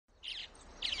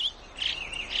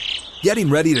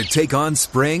Getting ready to take on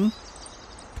spring?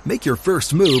 Make your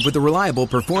first move with the reliable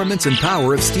performance and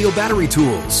power of Steel battery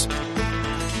tools.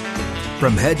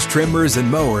 From hedge trimmers and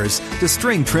mowers to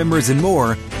string trimmers and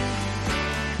more,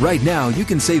 right now you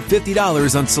can save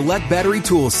 $50 on select battery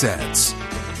tool sets.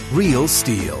 Real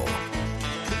Steel.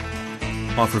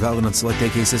 Offer valid on select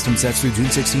AK system sets through June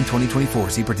 16,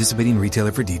 2024. See participating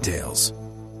retailer for details.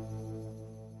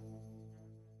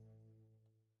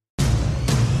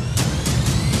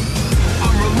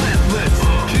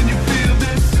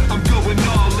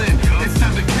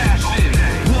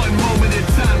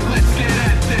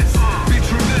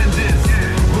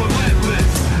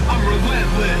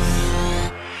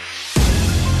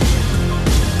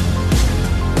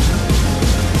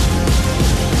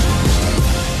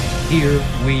 Here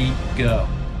we go.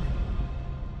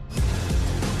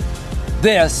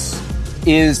 This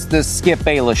is the Skip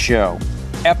Bayless Show,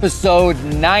 episode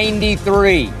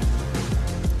 93,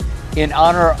 in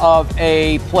honor of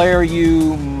a player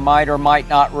you might or might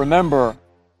not remember,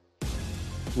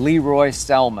 Leroy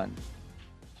Selmon.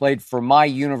 Played for my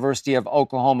University of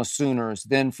Oklahoma Sooners,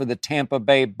 then for the Tampa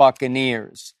Bay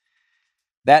Buccaneers.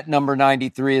 That number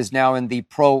 93 is now in the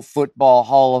Pro Football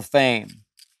Hall of Fame.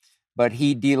 But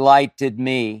he delighted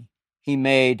me. He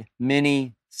made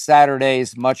many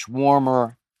Saturdays much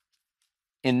warmer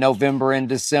in November and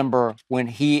December when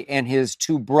he and his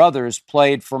two brothers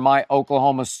played for my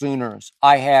Oklahoma Sooners.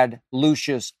 I had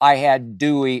Lucius, I had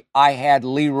Dewey, I had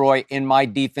Leroy in my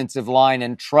defensive line,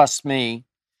 and trust me,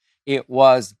 it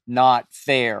was not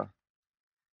fair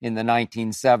in the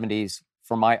 1970s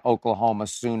for my Oklahoma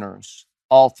Sooners.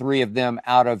 All three of them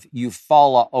out of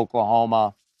Eufaula,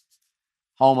 Oklahoma,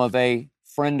 home of a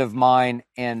friend of mine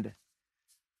and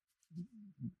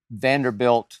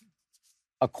Vanderbilt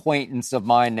acquaintance of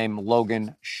mine named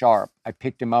Logan Sharp. I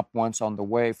picked him up once on the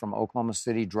way from Oklahoma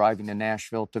City driving to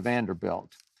Nashville to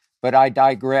Vanderbilt. But I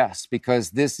digress because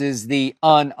this is the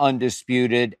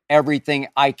undisputed, everything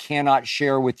I cannot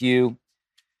share with you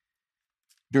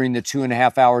during the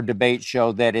 2.5-hour debate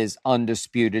show that is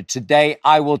undisputed. Today,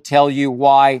 I will tell you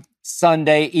why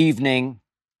Sunday evening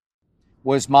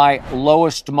was my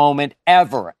lowest moment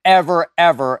ever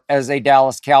as a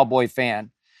Dallas Cowboy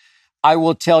fan. I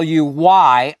will tell you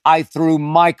why I threw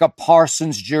Micah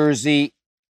Parsons' jersey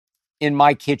in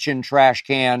my kitchen trash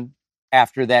can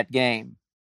after that game.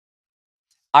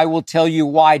 I will tell you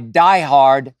why Die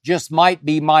Hard just might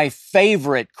be my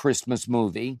favorite Christmas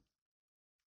movie.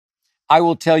 I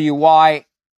will tell you why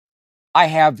I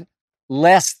have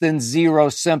less than zero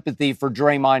sympathy for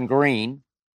Draymond Green.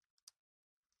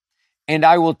 And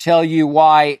I will tell you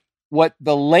why what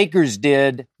the Lakers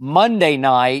did Monday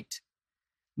night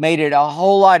made it a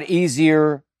whole lot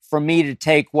easier for me to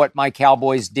take what my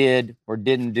Cowboys did or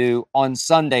didn't do on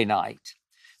Sunday night.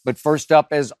 But first up,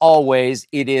 as always,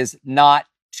 it is not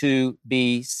to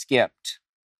be skipped.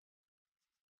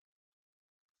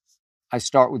 I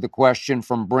start with a question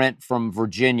from Brent from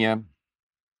Virginia.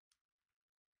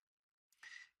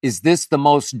 Is this the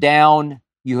most down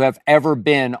you have ever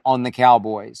been on the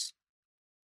Cowboys?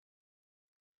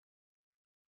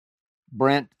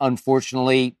 Brent,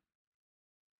 unfortunately,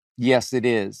 yes, it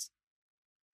is.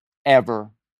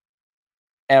 Ever.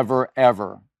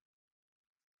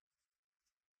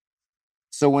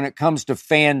 So when it comes to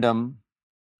fandom,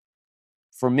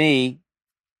 for me,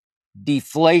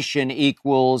 deflation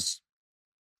equals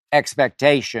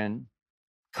expectation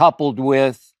coupled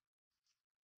with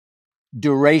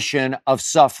duration of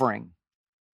suffering.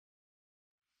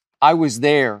 I was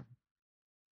there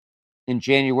in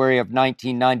January of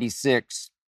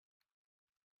 1996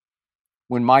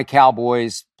 when my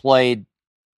Cowboys played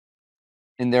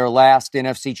in their last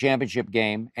NFC Championship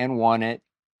game and won it,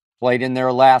 played in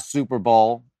their last Super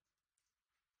Bowl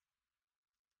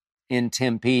in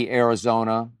Tempe,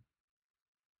 Arizona,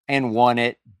 and won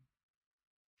it.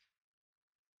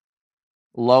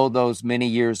 Lo, those many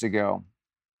years ago.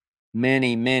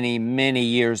 Many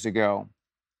years ago.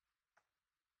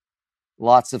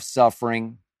 Lots of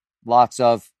suffering, lots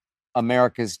of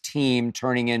America's team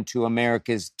turning into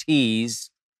America's tease.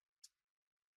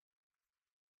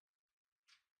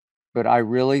 But I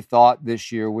really thought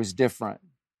this year was different.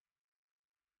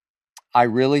 I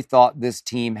really thought this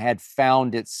team had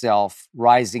found itself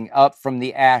rising up from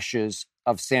the ashes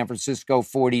of San Francisco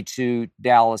 42,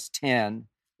 Dallas 10,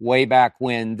 way back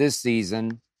when this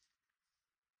season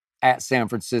at San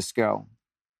Francisco.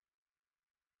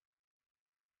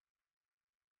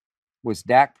 Was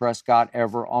Dak Prescott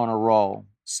ever on a roll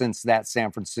since that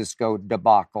San Francisco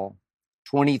debacle?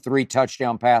 23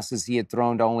 touchdown passes. He had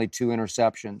thrown to only 2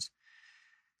 interceptions.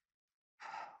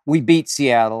 We beat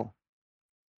Seattle.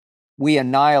 we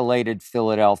annihilated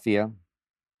Philadelphia.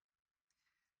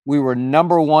 We were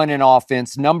number 1 in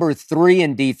offense, number 3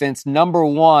 in defense, number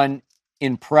 1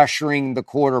 in pressuring the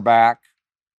quarterback,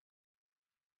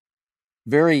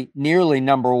 very nearly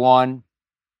number 1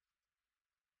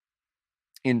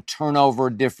 in turnover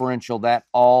differential, that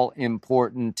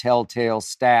all-important telltale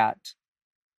stat.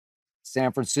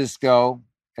 San Francisco,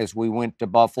 as we went to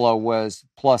Buffalo, was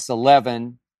plus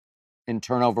 11 in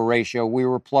turnover ratio. We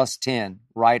were plus 10,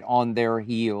 right on their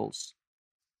heels.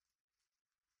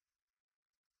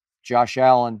 Josh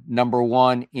Allen, number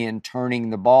 1 in turning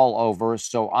the ball over.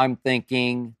 So I'm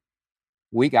thinking,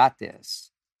 we got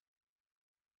this.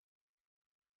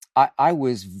 I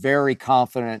was very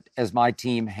confident as my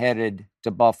team headed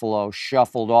to Buffalo,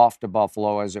 shuffled off to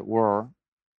Buffalo, as it were.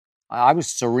 I was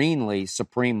serenely,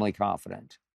 supremely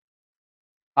confident.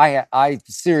 I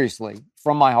seriously,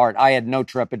 from my heart, I had no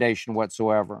trepidation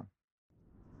whatsoever.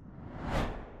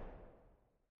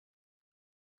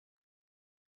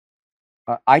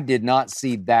 I did not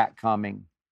see that coming.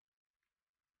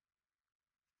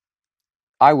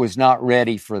 I was not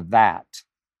ready for that.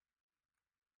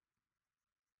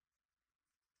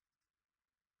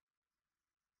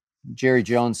 Jerry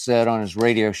Jones said on his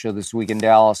radio show this week in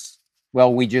Dallas,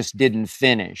 well, we just didn't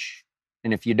finish.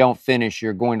 And if you don't finish,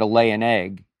 you're going to lay an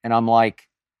egg. And I'm like,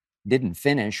 didn't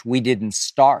finish. We didn't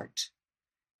start.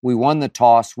 We won the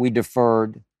toss. We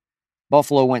deferred.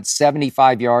 Buffalo went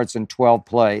 75 yards in 12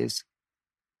 plays,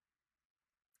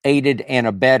 aided and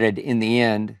abetted in the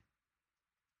end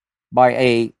by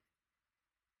a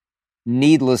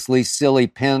needlessly silly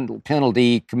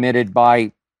penalty committed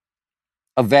by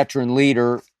a veteran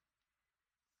leader,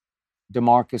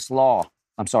 DeMarcus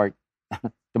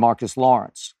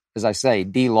Lawrence. As I say,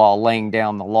 D-Law laying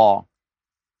down the law.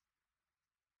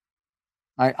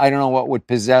 I don't know what would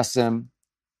possess him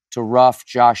to rough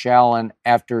Josh Allen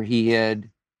after he had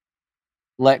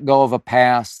let go of a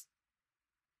pass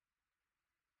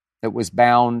that was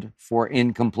bound for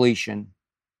incompletion.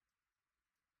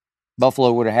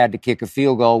 Buffalo would have had to kick a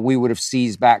field goal. We would have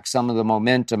seized back some of the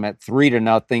momentum at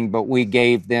 3-0, but we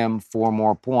gave them 4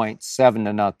 more points,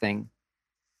 7-0.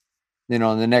 Then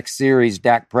on the next series,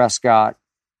 Dak Prescott,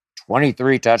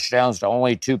 23 touchdowns to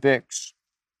only 2 picks.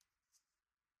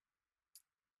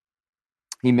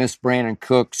 He missed Brandon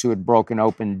Cooks, who had broken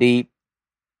open deep.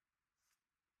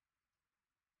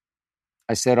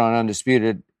 I said on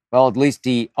Undisputed, well, at least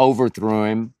he overthrew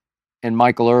him. And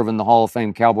Michael Irvin, the Hall of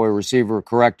Fame Cowboy receiver,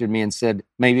 corrected me and said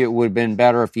maybe it would have been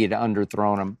better if he had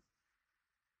underthrown him.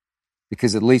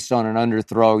 Because at least on an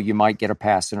underthrow, you might get a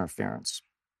pass interference.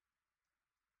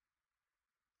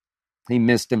 He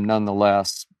missed him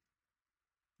nonetheless.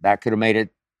 That could have made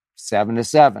it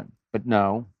 7-7, but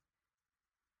no.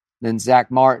 Then Zach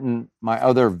Martin, my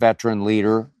other veteran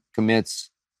leader,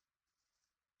 commits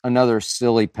another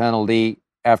silly penalty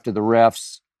after the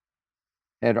refs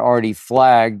had already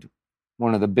flagged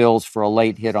one of the Bills for a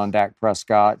late hit on Dak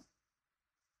Prescott.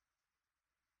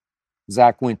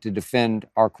 Zach went to defend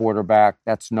our quarterback.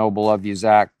 That's noble of you,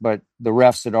 Zach. But the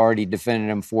refs had already defended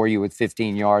him for you with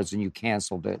 15 yards, and you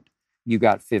canceled it. You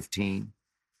got 15.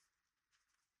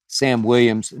 Sam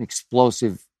Williams, an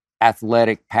explosive,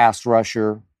 athletic pass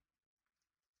rusher,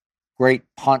 great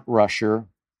punt rusher,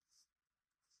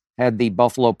 had the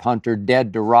Buffalo punter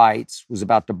dead to rights, was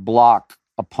about to block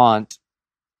a punt,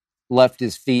 left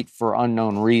his feet for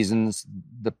unknown reasons.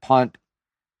 The punt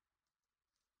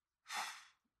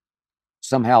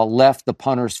somehow left the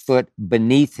punter's foot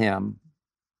beneath him,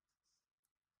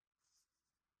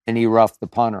 and he roughed the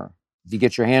punter. If you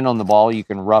get your hand on the ball, you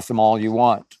can rough him all you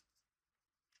want.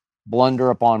 Blunder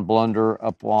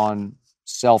upon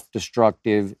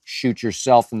self-destructive, shoot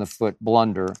yourself in the foot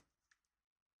blunder.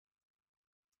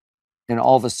 And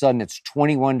all of a sudden, it's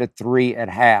 21-3 at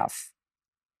half.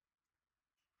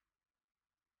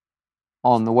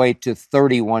 On the way to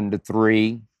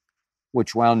 31-3,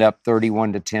 which wound up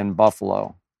 31-10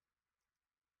 Buffalo.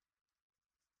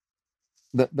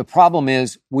 The problem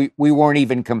is we weren't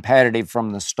even competitive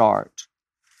from the start.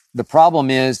 The problem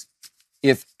is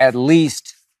if at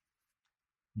least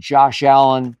Josh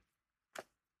Allen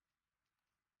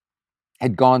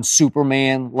had gone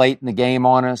Superman late in the game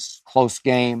on us, close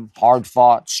game, hard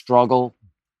fought, struggle,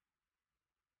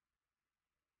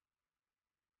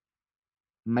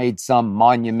 made some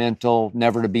monumental,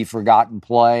 never to be forgotten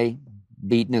play,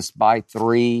 beaten us by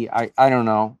 3. I don't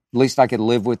know. At least I could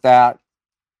live with that.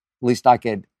 At least I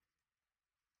could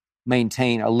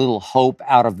maintain a little hope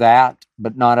out of that,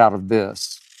 but not out of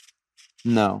this.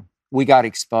 No, we got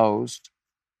exposed.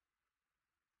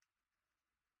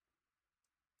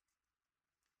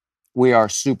 We are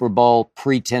Super Bowl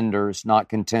pretenders, not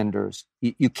contenders.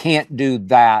 You can't do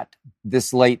that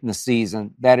this late in the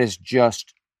season. That is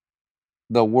just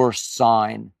the worst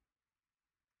sign.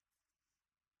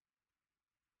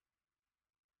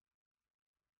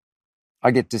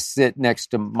 I get to sit next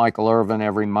to Michael Irvin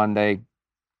every Monday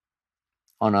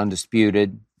on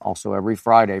Undisputed, also every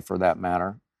Friday for that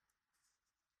matter.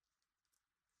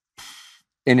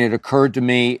 And it occurred to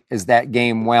me as that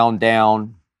game wound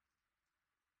down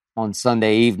on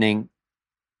Sunday evening,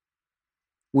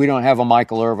 we don't have a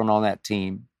Michael Irvin on that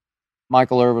team.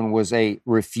 Michael Irvin was a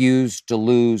refused to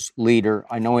lose leader.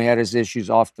 I know he had his issues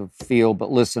off the field,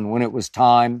 but listen, when it was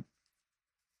time,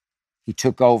 he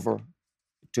took over.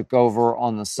 He took over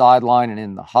on the sideline and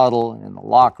in the huddle and in the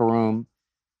locker room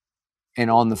and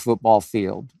on the football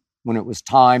field. When it was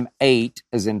time, 8,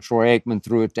 as in Troy Aikman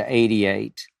threw it to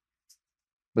 88.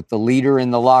 But the leader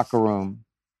in the locker room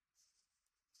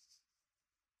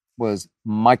was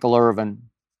Michael Irvin,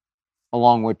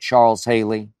 along with Charles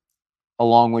Haley,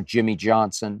 along with Jimmy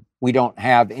Johnson. We don't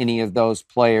have any of those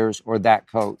players or that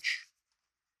coach.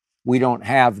 We don't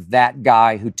have that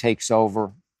guy who takes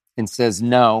over and says,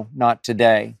 no, not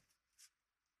today.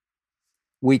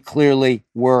 We clearly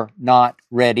were not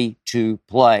ready to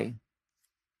play.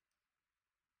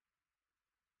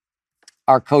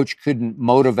 Our coach couldn't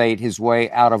motivate his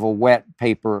way out of a wet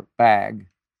paper bag.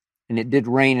 And it did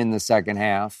rain in the second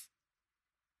half.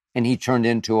 And he turned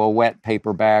into a wet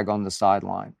paper bag on the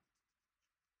sideline.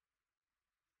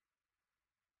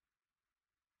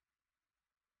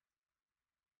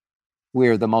 We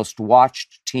are the most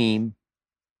watched team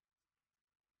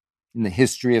in the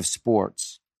history of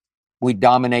sports. We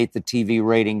dominate the TV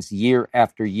ratings year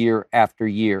after year after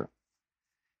year.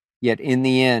 Yet in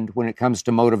the end, when it comes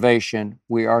to motivation,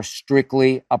 we are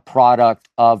strictly a product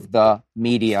of the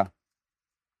media.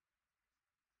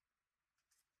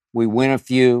 We win a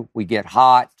few, we get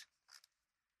hot.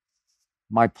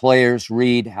 My players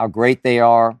read how great they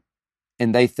are,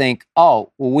 and they think,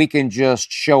 oh, well, we can just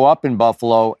show up in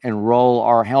Buffalo and roll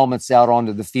our helmets out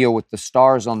onto the field with the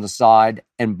stars on the side,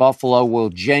 and Buffalo will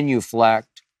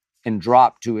genuflect and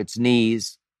drop to its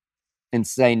knees and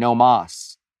say no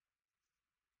mas.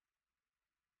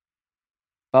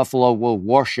 Buffalo will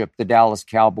worship the Dallas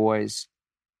Cowboys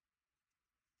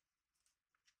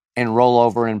and roll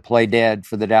over and play dead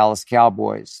for the Dallas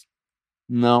Cowboys.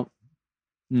 No,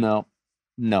 no,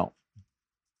 no.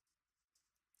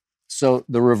 So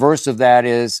the reverse of that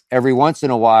is every once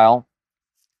in a while,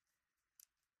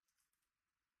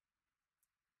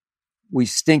 we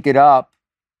stink it up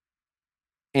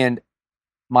and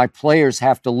my players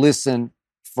have to listen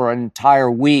for an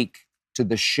entire week to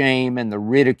the shame and the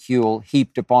ridicule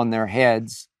heaped upon their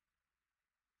heads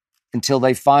until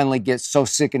they finally get so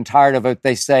sick and tired of it,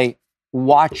 they say,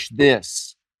 watch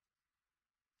this.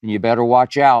 And you better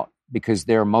watch out because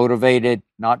they're motivated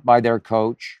not by their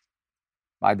coach,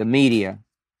 by the media,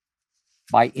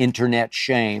 by internet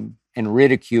shame and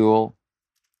ridicule.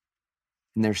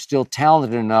 And they're still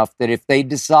talented enough that if they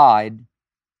decide,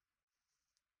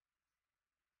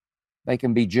 they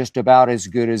can be just about as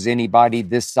good as anybody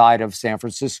this side of San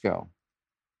Francisco.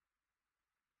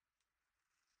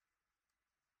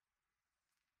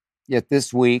 Yet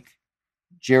this week,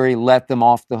 Jerry let them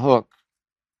off the hook.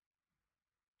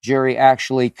 Jerry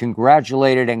actually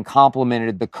congratulated and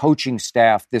complimented the coaching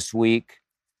staff this week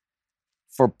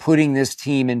for putting this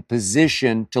team in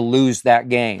position to lose that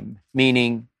game,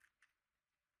 meaning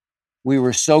we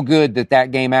were so good that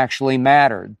that game actually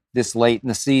mattered this late in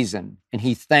the season, and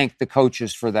he thanked the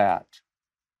coaches for that.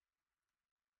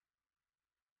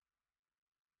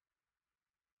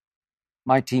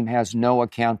 My team has no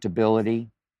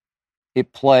accountability.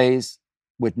 It plays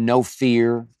with no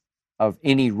fear of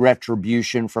any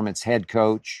retribution from its head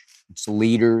coach, its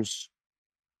leaders.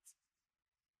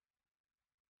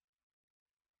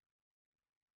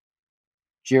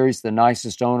 Jerry's the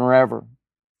nicest owner ever.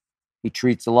 He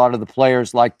treats a lot of the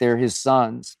players like they're his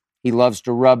sons. He loves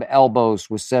to rub elbows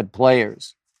with said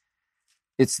players.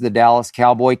 It's the Dallas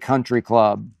Cowboy Country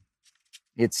Club.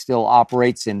 It still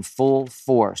operates in full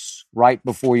force right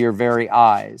before your very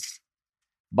eyes.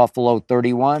 Buffalo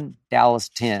 31, Dallas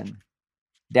 10.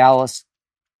 Dallas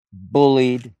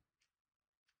bullied,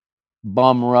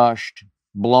 bum rushed,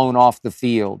 blown off the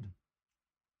field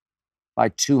by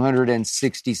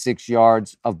 266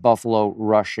 yards of Buffalo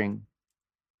rushing.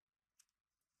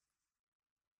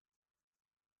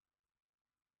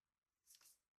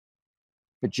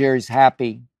 But Jerry's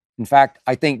happy. In fact,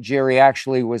 I think Jerry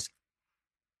actually was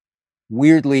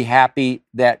weirdly happy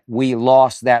that we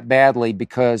lost that badly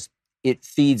because it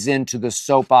feeds into the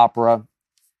soap opera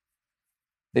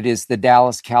that is the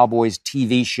Dallas Cowboys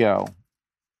TV show.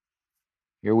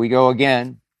 Here we go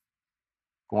again.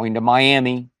 Going to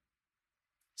Miami.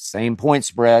 Same point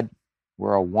spread.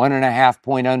 We're a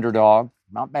 1.5-point underdog.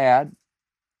 Not bad.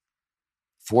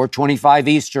 4:25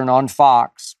 Eastern on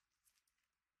Fox.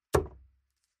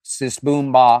 Sis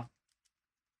boom ba.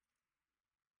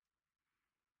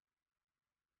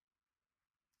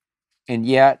 And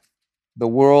yet, the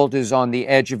world is on the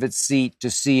edge of its seat to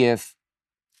see if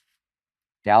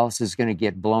Dallas is going to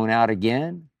get blown out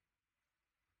again,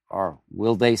 or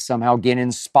will they somehow get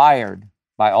inspired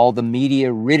by all the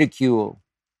media ridicule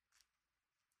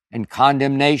and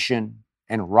condemnation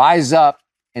and rise up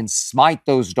and smite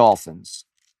those Dolphins?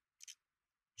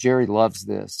 Jerry loves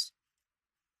this.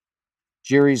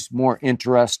 Jerry's more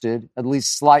interested, at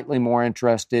least slightly more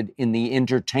interested, in the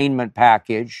entertainment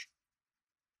package,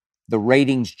 the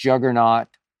ratings juggernaut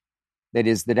that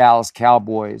is the Dallas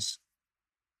Cowboys,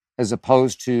 as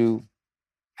opposed to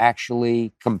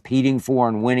actually competing for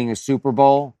and winning a Super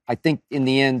Bowl. I think in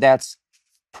the end, that's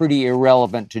pretty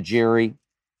irrelevant to Jerry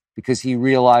because he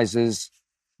realizes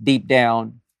deep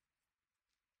down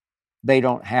they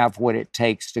don't have what it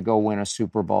takes to go win a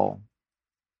Super Bowl.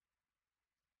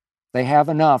 They have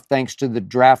enough thanks to the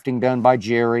drafting done by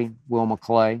Jerry, Will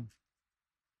McClay.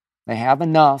 They have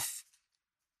enough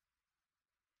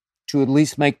to at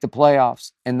least make the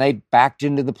playoffs, and they backed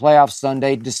into the playoffs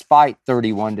Sunday despite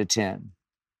 31-10.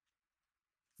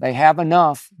 They have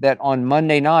enough that on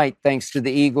Monday night, thanks to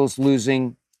the Eagles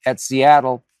losing at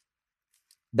Seattle,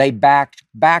 they backed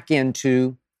back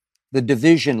into the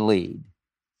division lead.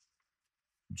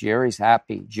 Jerry's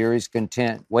happy. Jerry's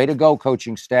content. Way to go,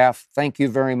 coaching staff. Thank you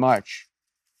very much.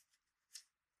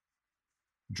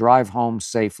 Drive home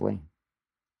safely.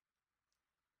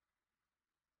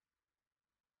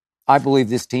 I believe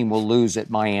this team will lose at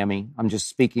Miami. I'm just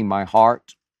speaking my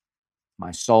heart,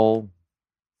 my soul.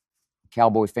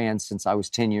 Cowboy fan since I was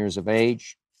 10 years of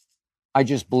age. I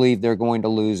just believe they're going to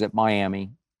lose at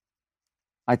Miami.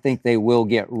 I think they will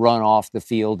get run off the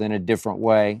field in a different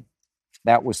way.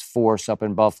 That was force up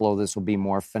in Buffalo. This will be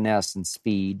more finesse and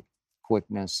speed,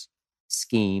 quickness,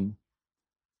 scheme.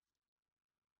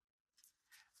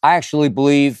 I actually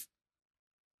believe,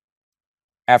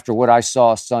 after what I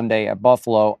saw Sunday at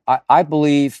Buffalo, I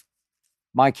believe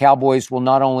my Cowboys will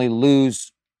not only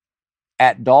lose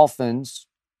at Dolphins.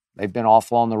 They've been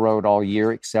awful on the road all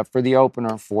year, except for the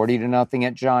opener, 40-0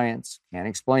 at Giants. Can't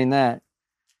explain that.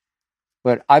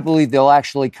 But I believe they'll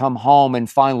actually come home and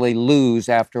finally lose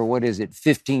after,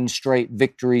 15 straight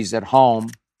victories at home.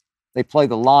 They play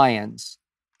the Lions.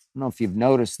 I don't know if you've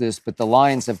noticed this, but the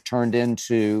Lions have turned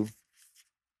into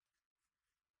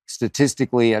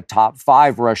statistically a top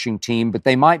 5 rushing team, but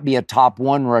they might be a top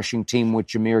 1 rushing team with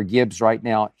Jahmyr Gibbs right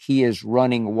now. He is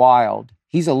running wild.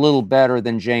 He's a little better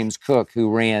than James Cook,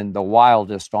 who ran the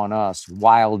wildest on us,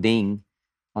 wilding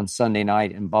on Sunday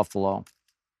night in Buffalo.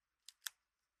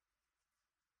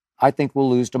 I think we'll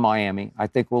lose to Miami. I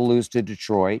think we'll lose to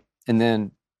Detroit. And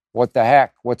then what the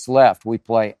heck? What's left? We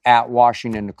play at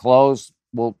Washington to close.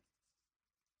 Well,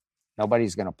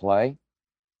 nobody's going to play.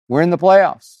 We're in the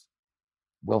playoffs.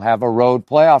 We'll have a road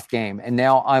playoff game. And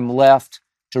now I'm left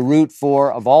to root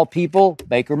for, of all people,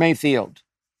 Baker Mayfield.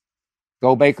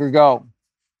 Go, Baker, go.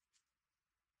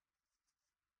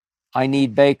 I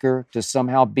need Baker to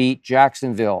somehow beat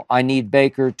Jacksonville. I need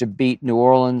Baker to beat New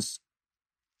Orleans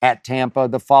at Tampa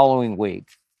the following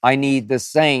week. I need the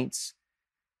Saints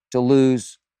to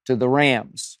lose to the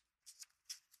Rams.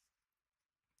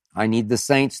 I need the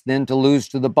Saints then to lose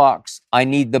to the Bucks. I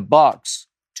need the Bucks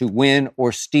to win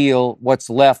or steal what's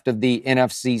left of the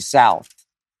NFC South.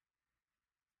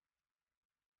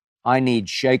 I need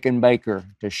Shake and Baker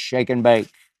to shake and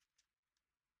bake.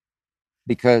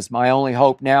 Because my only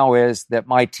hope now is that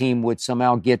my team would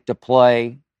somehow get to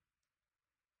play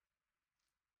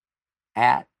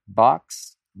at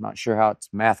Bucks. I'm not sure how it's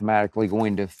mathematically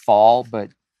going to fall,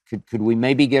 but could we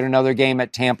maybe get another game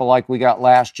at Tampa like we got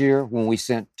last year when we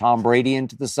sent Tom Brady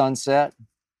into the sunset?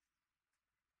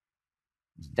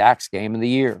 Dak's game of the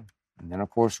year. And then, of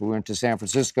course, we went to San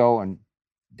Francisco and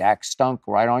Dak stunk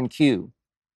right on cue.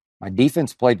 My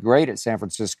defense played great at San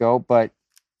Francisco, but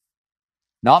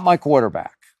not my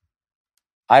quarterback.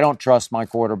 I don't trust my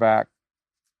quarterback.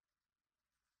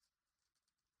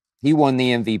 He won the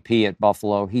MVP at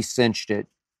Buffalo. He cinched it.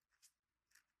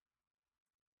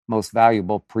 Most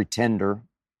valuable pretender.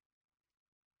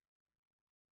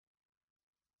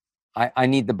 I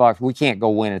need the Bucs. We can't go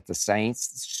win at the Saints.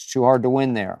 It's too hard to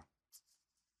win there.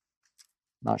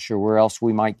 Not sure where else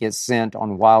we might get sent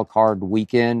on wild card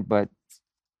weekend, but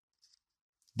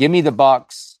give me the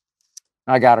Bucs.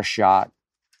 I got a shot.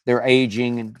 They're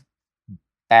aging and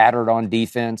battered on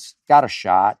defense. Got a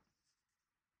shot.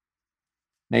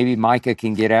 Maybe Micah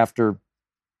can get after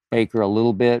Baker a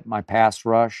little bit, my pass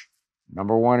rush.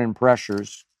 Number one in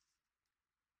pressures.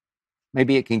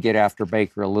 Maybe it can get after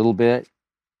Baker a little bit.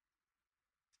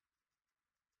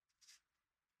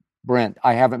 Brent,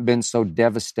 I haven't been so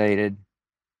devastated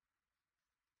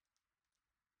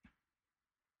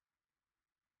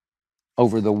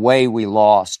over the way we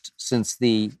lost since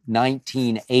the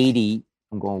 1980,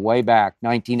 I'm going way back,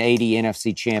 1980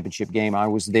 NFC Championship game. I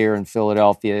was there in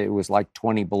Philadelphia. It was like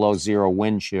 20 below zero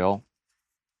wind chill.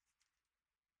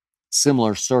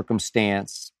 Similar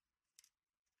circumstance.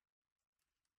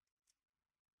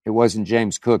 It wasn't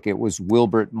James Cook. It was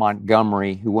Wilbert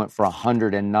Montgomery, who went for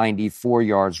 194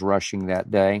 yards rushing that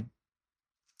day.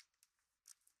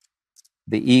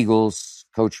 The Eagles,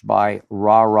 coached by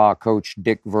rah-rah coach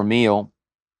Dick Vermeil,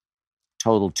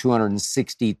 totaled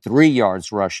 263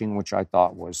 yards rushing, which I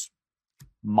thought was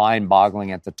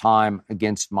mind-boggling at the time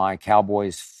against my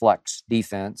Cowboys flex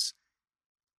defense.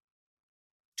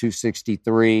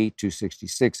 263,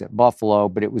 266 at Buffalo,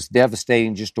 but it was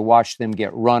devastating just to watch them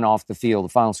get run off the field. The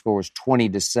final score was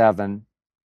 20-7.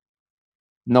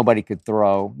 Nobody could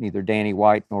throw. Neither Danny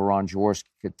White nor Ron Jaworski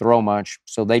could throw much,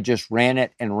 so they just ran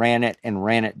it and ran it and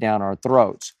ran it down our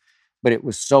throats. But it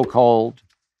was so cold,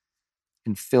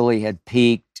 and Philly had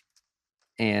peaked,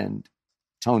 and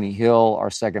Tony Hill,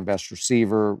 our second best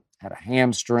receiver, had a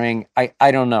hamstring. I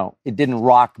don't know. It didn't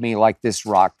rock me like this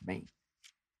rocked me.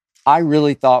 I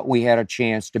really thought we had a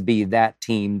chance to be that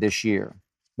team this year,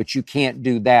 but you can't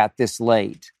do that this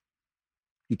late.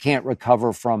 You can't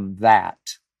recover from that.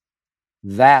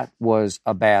 That was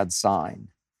a bad sign.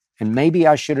 And maybe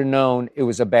I should have known it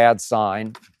was a bad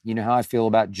sign. You know how I feel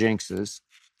about jinxes.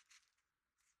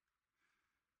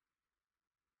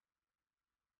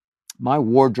 My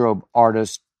wardrobe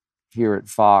artist here at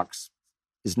Fox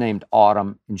is named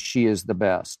Autumn, and she is the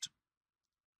best.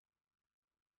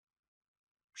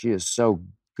 She is so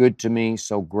good to me,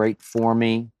 so great for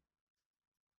me.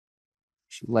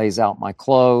 She lays out my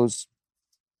clothes.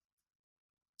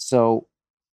 So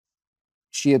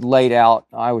she had laid out,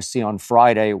 I always see on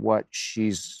Friday what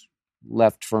she's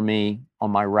left for me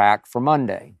on my rack for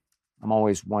Monday. I'm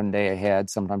always one day ahead.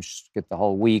 Sometimes you get the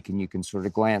whole week and you can sort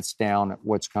of glance down at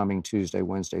what's coming Tuesday,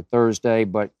 Wednesday, Thursday.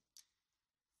 But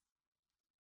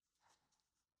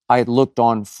I had looked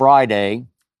on Friday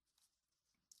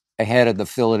ahead of the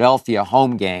Philadelphia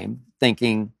home game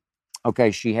thinking,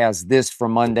 okay, she has this for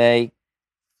Monday.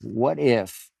 What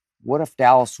if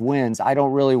Dallas wins? I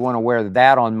don't really want to wear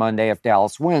that on Monday if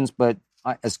Dallas wins, but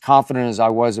as confident as I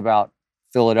was about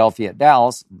Philadelphia at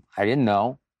Dallas, I didn't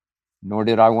know, nor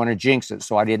did I want to jinx it.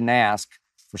 So I didn't ask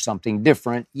for something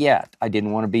different yet. I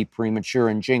didn't want to be premature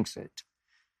and jinx it.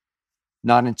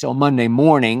 Not until Monday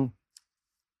morning,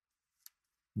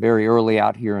 very early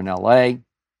out here in LA,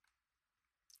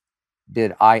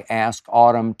 did I ask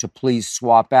Autumn to please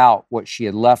swap out what she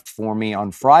had left for me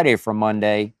on Friday for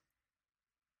Monday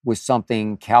with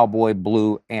something cowboy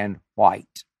blue and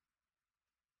white.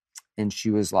 And she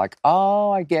was like, oh,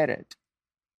 I get it.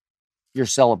 You're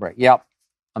celebrating. Yep,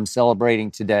 I'm celebrating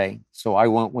today. So I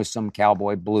went with some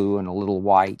cowboy blue and a little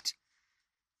white.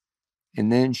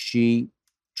 And then she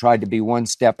tried to be one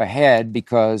step ahead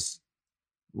because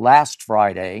last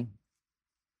Friday,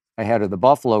 ahead of the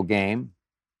Buffalo game,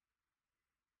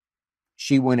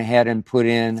 she went ahead and put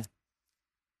in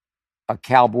a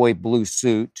cowboy blue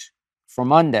suit for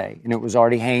Monday, and it was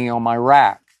already hanging on my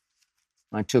rack.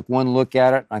 I took one look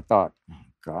at it, and I thought, oh,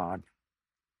 God,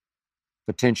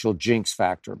 potential jinx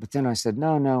factor. But then I said,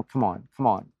 no, come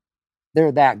on.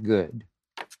 They're that good.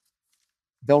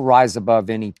 They'll rise above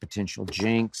any potential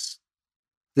jinx.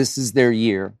 This is their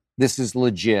year. This is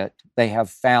legit. They have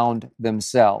found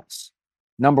themselves.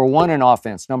 Number one in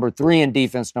offense, number three in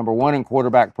defense, number one in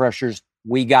quarterback pressures.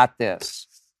 We got this.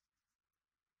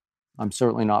 I'm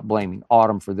certainly not blaming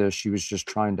Autumn for this. She was just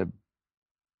trying to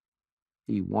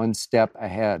be one step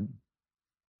ahead.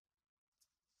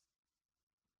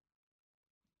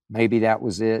 Maybe that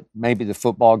was it. Maybe the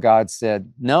football god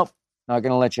said, nope, not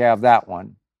going to let you have that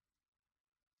one.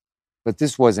 But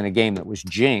this wasn't a game that was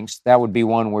jinxed. That would be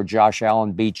one where Josh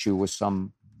Allen beat you with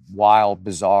some wild,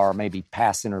 bizarre, maybe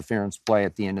pass interference play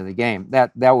at the end of the game.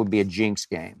 That would be a jinx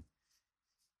game.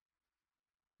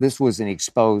 This was an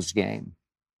exposed game.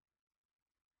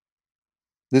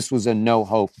 This was a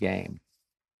no-hope game.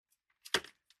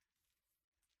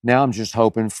 Now I'm just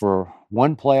hoping for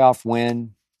one playoff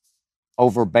win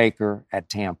over Baker at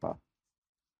Tampa.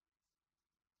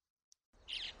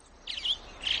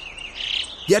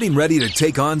 Getting ready to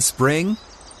take on spring?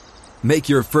 Make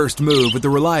your first move with the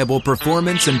reliable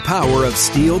performance and power of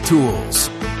Steel tools.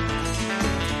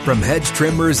 From hedge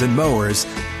trimmers and mowers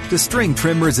to string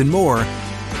trimmers and more,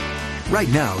 right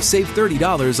now save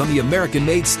 $30 on the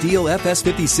American-made Steel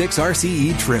FS56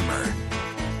 RCE trimmer.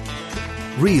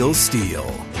 Real Steel.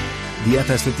 The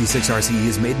FS56 RCE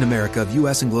is made in America of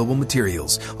U.S. and global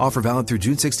materials. Offer valid through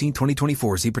June 16,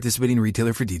 2024. See participating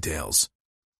retailer for details.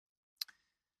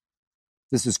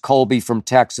 This is Colby from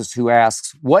Texas who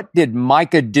asks, what did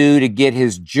Micah do to get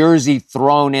his jersey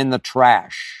thrown in the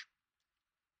trash?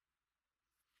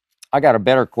 I got a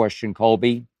better question,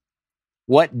 Colby.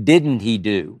 What didn't he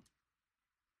do?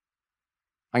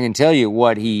 I can tell you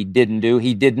what he didn't do.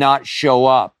 He did not show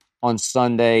up on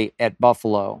Sunday at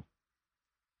Buffalo.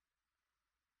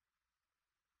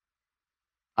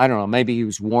 I don't know. Maybe he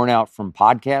was worn out from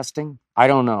podcasting. I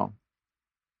don't know.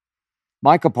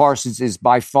 Micah Parsons is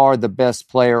by far the best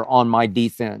player on my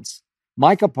defense.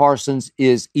 Micah Parsons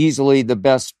is easily the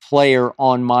best player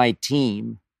on my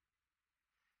team.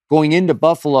 Going into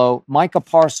Buffalo, Micah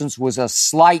Parsons was a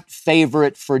slight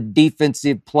favorite for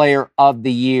Defensive Player of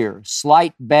the Year.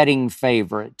 Slight betting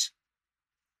favorite.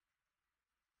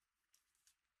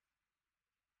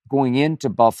 Going into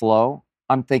Buffalo,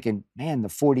 I'm thinking, man, the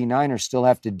 49ers still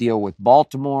have to deal with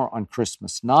Baltimore on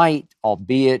Christmas night,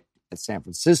 albeit at San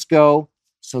Francisco.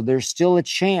 So there's still a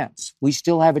chance. We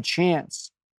still have a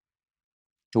chance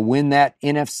to win that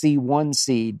NFC 1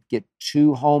 seed, get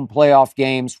 2 home playoff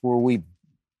games where we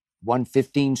won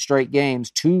 15 straight games,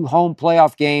 2 home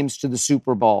playoff games to the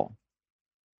Super Bowl.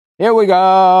 Here we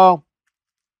go.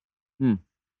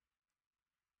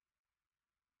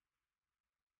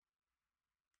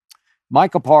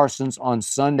 Micah Parsons on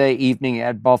Sunday evening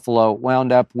at Buffalo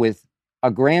wound up with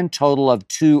a grand total of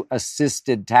 2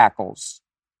 assisted tackles.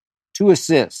 2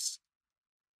 assists.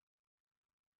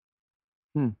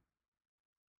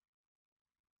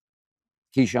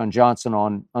 Keyshawn Johnson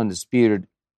on Undisputed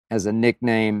has a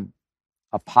nickname,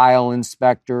 a pile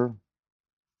inspector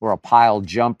or a pile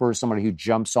jumper, somebody who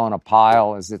jumps on a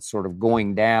pile as it's sort of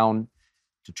going down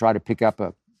to try to pick up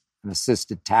an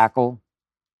assisted tackle,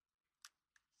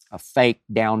 a fake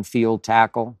downfield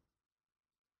tackle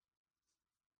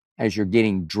as you're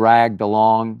getting dragged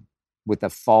along with a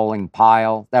falling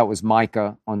pile. That was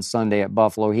Micah on Sunday at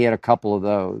Buffalo. He had a couple of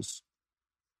those.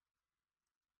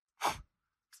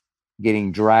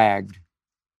 Getting dragged,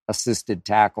 assisted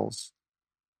tackles.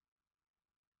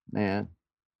 Man.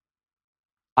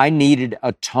 I needed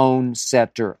a tone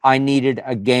setter. I needed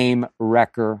a game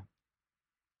wrecker.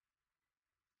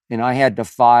 And I had to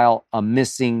file a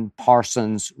missing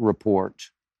Parsons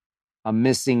report. A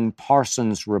missing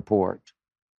Parsons report.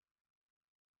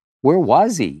 Where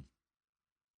was he?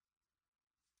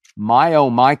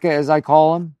 Micah, as I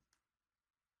call him,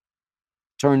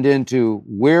 turned into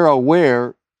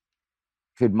where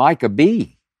could Micah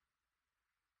be?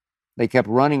 They kept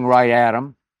running right at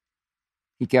him.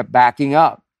 He kept backing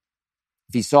up.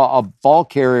 If he saw a ball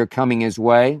carrier coming his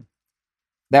way,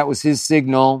 that was his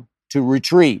signal to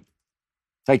retreat,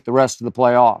 take the rest of the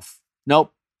play off.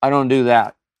 Nope, I don't do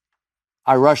that.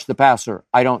 I rush the passer.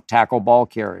 I don't tackle ball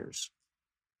carriers.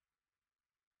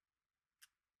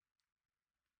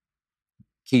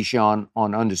 Keyshawn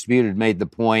on Undisputed made the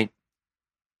point.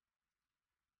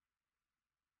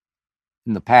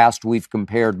 In the past, we've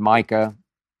compared Micah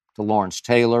to Lawrence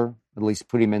Taylor, at least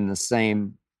put him in the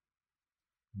same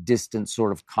distant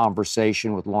sort of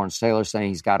conversation with Lawrence Taylor, saying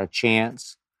he's got a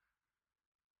chance.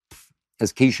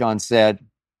 As Keyshawn said,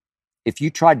 if you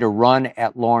tried to run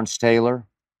at Lawrence Taylor,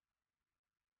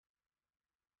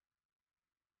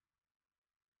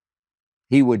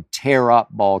 he would tear up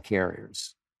ball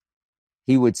carriers.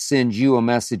 He would send you a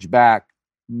message back,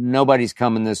 nobody's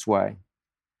coming this way.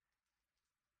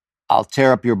 I'll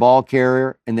tear up your ball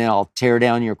carrier, and then I'll tear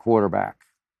down your quarterback.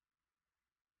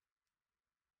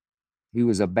 He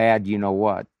was a bad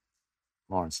you-know-what,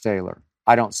 Lawrence Taylor.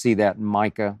 I don't see that in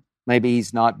Micah. Maybe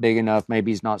he's not big enough.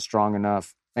 Maybe he's not strong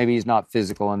enough. Maybe he's not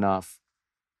physical enough.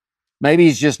 Maybe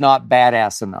he's just not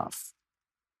badass enough.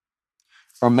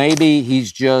 Or maybe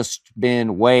he's just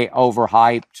been way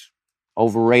overhyped,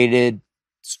 overrated,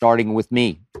 starting with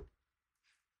me.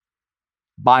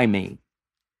 By me.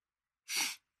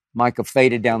 Micah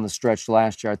faded down the stretch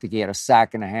last year. I think he had a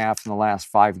sack and a half in the last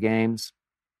 5 games.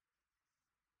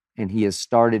 And he has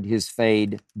started his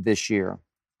fade this year.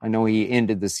 I know he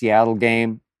ended the Seattle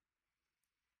game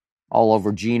all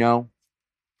over Geno.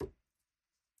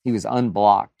 He was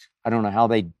unblocked. I don't know how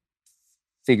they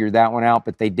figured that one out,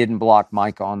 but they didn't block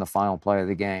Micah on the final play of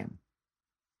the game.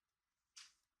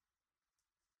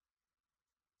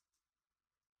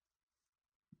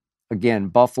 Again,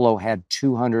 Buffalo had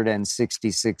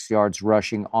 266 yards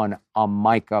rushing on a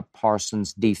Micah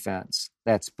Parsons defense.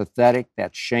 That's pathetic.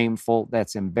 That's shameful.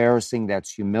 That's embarrassing.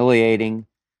 That's humiliating.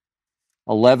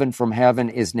 11 from heaven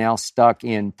is now stuck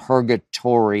in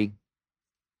purgatory.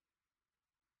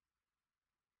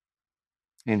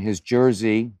 And his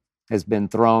jersey has been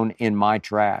thrown in my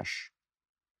trash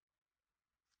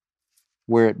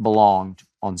where it belonged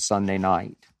on Sunday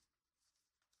night.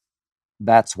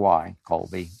 That's why,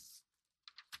 Colby.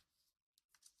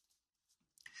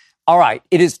 All right,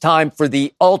 it is time for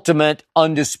the ultimate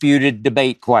undisputed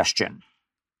debate question.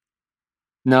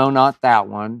 No, not that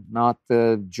one. Not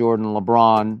the Jordan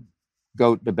LeBron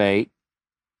GOAT debate,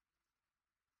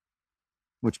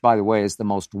 which, by the way, is the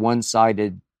most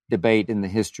one-sided debate in the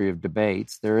history of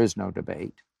debates. There is no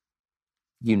debate.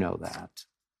 You know that.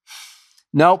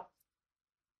 Nope.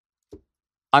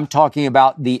 I'm talking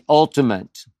about the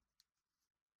ultimate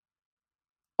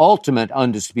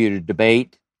undisputed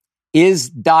debate. Is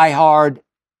Die Hard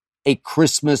a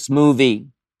Christmas movie?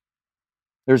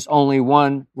 There's only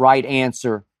one right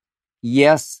answer.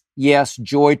 Yes, yes,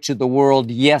 joy to the world.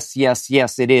 Yes, yes,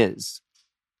 yes, it is.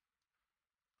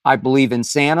 I believe in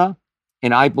Santa,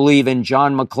 and I believe in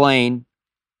John McClane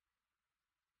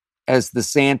as the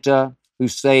Santa who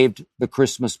saved the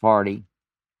Christmas party.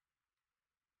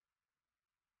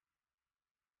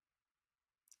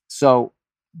 So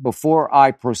before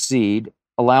I proceed,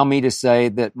 allow me to say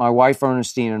that my wife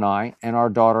Ernestine and I and our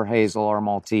daughter Hazel, our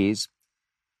Maltese,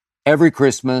 every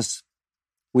Christmas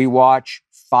we watch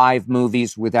 5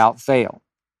 movies without fail.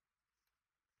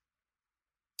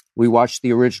 We watch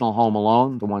the original Home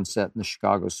Alone, the one set in the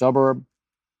Chicago suburb.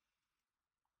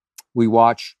 We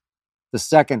watch the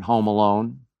second Home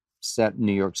Alone, set in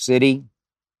New York City.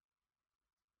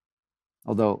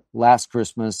 Although last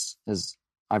Christmas, as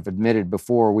I've admitted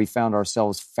before, we found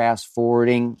ourselves fast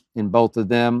forwarding in both of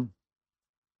them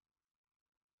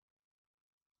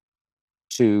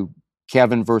to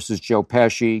Kevin versus Joe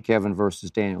Pesci, Kevin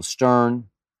versus Daniel Stern.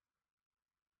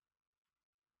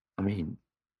 I mean,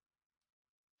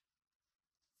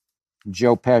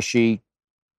 Joe Pesci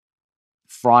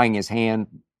frying his hand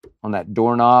on that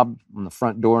doorknob, on the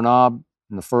front doorknob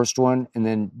in the first one, and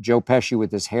then Joe Pesci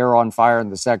with his hair on fire in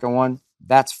the second one.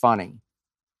 That's funny.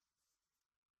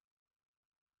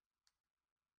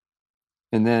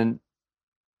 And then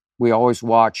we always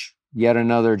watch yet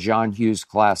another John Hughes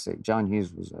classic. John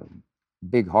Hughes was a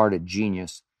big-hearted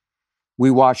genius.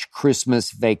 We watch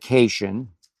Christmas Vacation.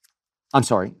 I'm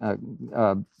sorry.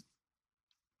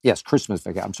 Yes, Christmas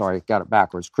Vacation. I'm sorry, I got it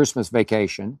backwards. Christmas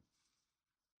Vacation.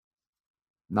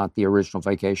 Not the original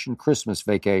Vacation. Christmas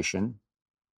Vacation.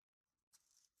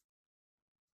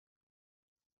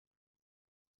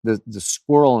 The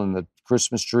squirrel in the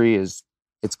Christmas tree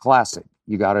it's classic.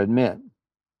 You got to admit.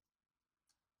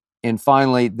 And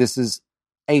finally, this is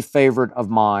a favorite of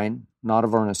mine, not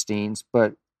of Ernestine's,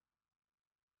 but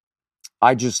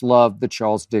I just love the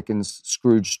Charles Dickens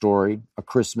Scrooge story, A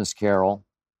Christmas Carol.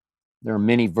 There are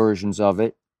many versions of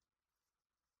it.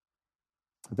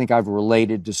 I think I've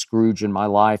related to Scrooge in my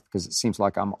life because it seems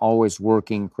like I'm always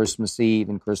working Christmas Eve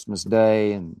and Christmas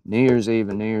Day and New Year's Eve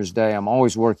and New Year's Day. I'm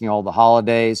always working all the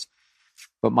holidays.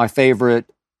 But my favorite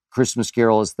Christmas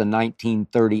Carol is the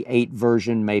 1938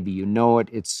 version. Maybe you know it.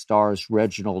 It stars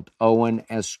Reginald Owen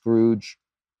as Scrooge.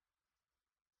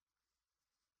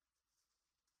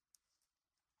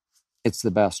 It's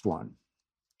the best one.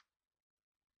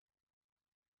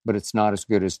 But it's not as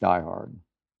good as Die Hard.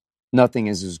 Nothing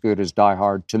is as good as Die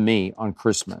Hard to me on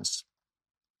Christmas.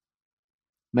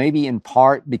 Maybe in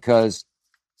part because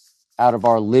out of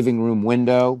our living room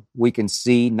window, we can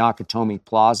see Nakatomi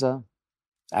Plaza.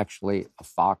 It's actually a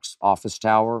Fox office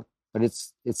tower, but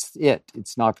it's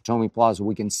Nakatomi Plaza.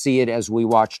 We can see it as we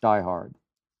watch Die Hard.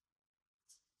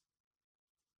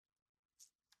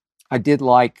 I did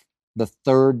like the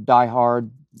third Die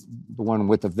Hard, the one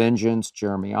with a vengeance,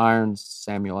 Jeremy Irons,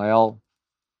 Samuel L.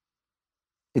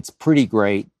 It's pretty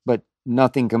great, but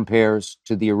nothing compares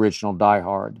to the original Die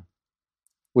Hard,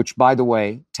 which, by the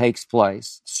way,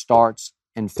 starts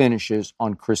and finishes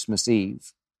on Christmas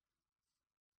Eve.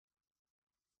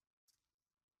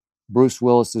 Bruce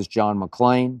Willis is John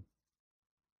McClane,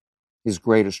 his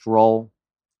greatest role.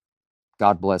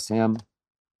 God bless him.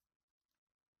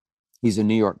 He's a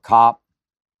New York cop,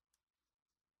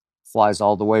 flies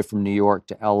all the way from New York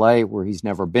to LA, where he's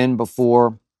never been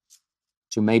before,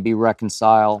 to maybe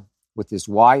reconcile with his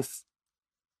wife,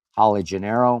 Holly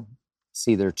Gennaro,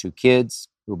 see their 2 kids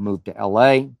who moved to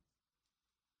LA.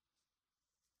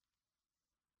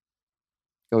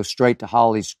 Go straight to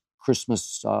Holly's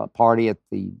Christmas party at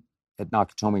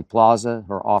Nakatomi Plaza,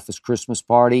 her office Christmas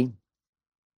party.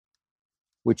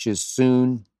 which is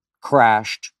soon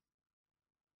crashed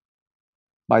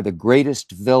by the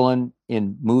greatest villain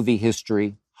in movie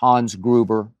history, Hans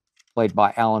Gruber, played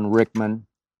by Alan Rickman,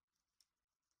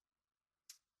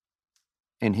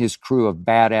 and his crew of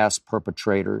badass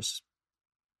perpetrators,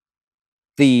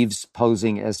 thieves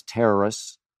posing as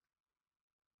terrorists,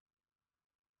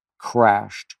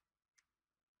 crashed.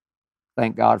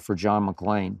 Thank God for John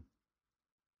McClane.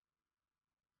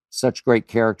 Such great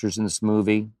characters in this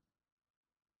movie.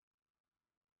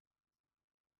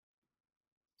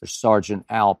 There's Sergeant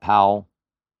Al Powell,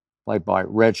 played by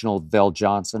Reginald Vell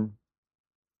Johnson.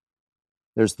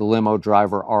 There's the limo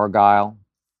driver Argyle.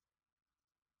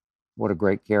 What a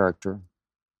great character.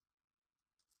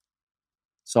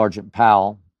 Sergeant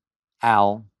Powell,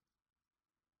 Al,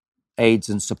 aids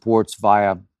and supports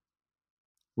via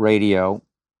radio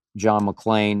John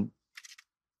McClane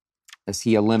as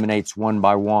he eliminates one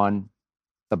by one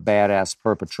the badass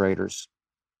perpetrators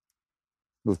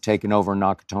who have taken over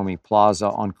Nakatomi Plaza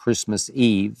on Christmas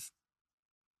Eve.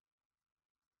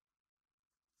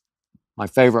 My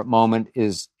favorite moment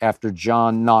is after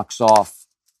John knocks off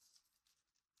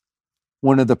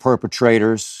one of the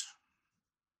perpetrators,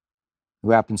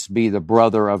 who happens to be the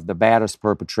brother of the baddest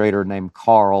perpetrator named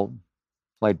Carl,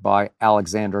 played by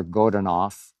Alexander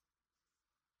Godunov.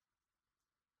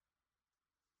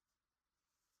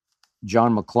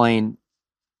 John McClane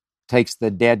takes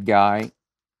the dead guy,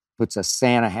 puts a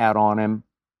Santa hat on him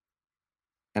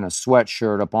and a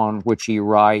sweatshirt upon which he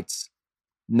writes,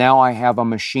 "Now I have a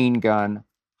machine gun.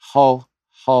 Ho,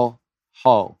 ho,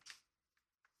 ho."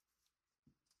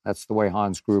 That's the way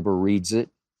Hans Gruber reads it.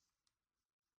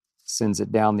 Sends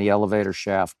it down the elevator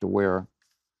shaft to where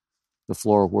the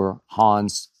floor where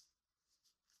Hans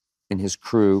and his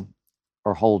crew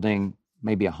are holding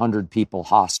maybe 100 people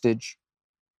hostage.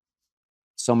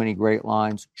 So many great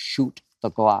lines. Shoot the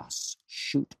glass.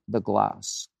 Shoot the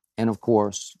glass. And of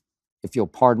course, if you'll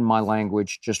pardon my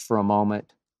language just for a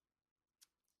moment,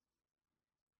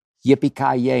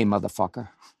 yippee-ki-yay, motherfucker.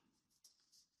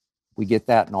 We get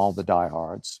that in all the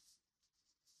diehards.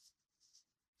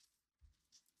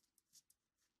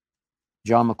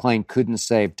 John McClane couldn't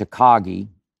save Takagi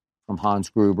from Hans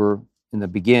Gruber in the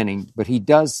beginning, but he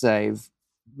does save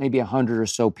maybe 100 or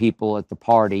so people at the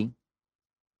party.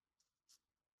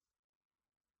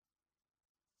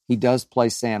 He does play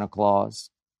Santa Claus.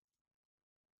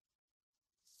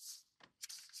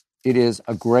 It is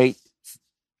a great,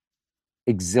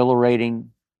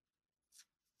 exhilarating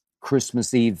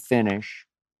Christmas Eve finish,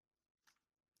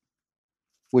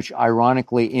 which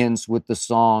ironically ends with the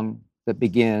song that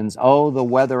begins, "Oh, the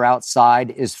weather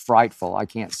outside is frightful. I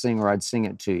can't sing or I'd sing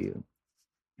it to you."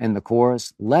 And the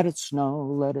chorus, "Let it snow,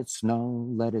 let it snow,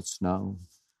 let it snow."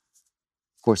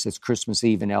 Of course, it's Christmas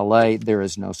Eve in LA. There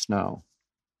is no snow.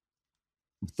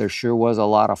 There sure was a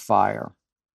lot of fire.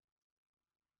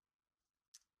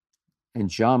 And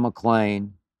John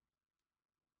McClane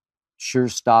sure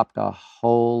stopped a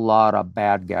whole lot of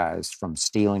bad guys from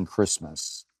stealing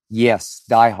Christmas. Yes,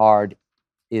 Die Hard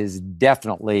is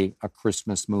definitely a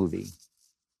Christmas movie.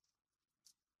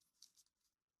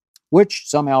 Which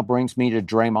somehow brings me to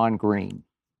Draymond Green.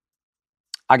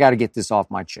 I got to get this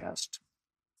off my chest.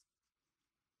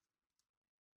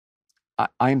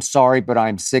 I'm sorry, but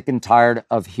I'm sick and tired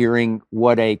of hearing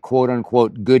what a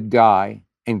quote-unquote good guy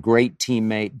and great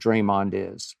teammate Draymond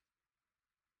is.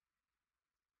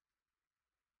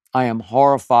 I am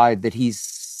horrified that he's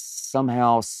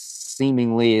somehow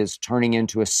seemingly is turning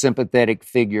into a sympathetic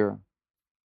figure,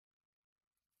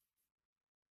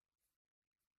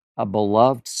 a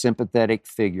beloved sympathetic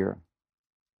figure.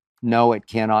 No, it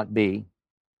cannot be.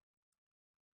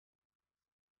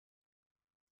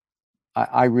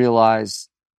 I realize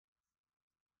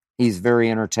he's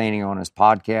very entertaining on his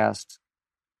podcast.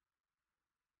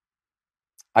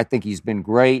 I think he's been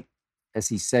great as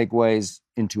he segues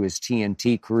into his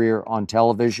TNT career on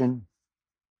television.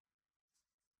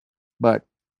 But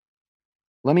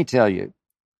let me tell you,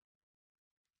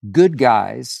 good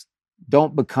guys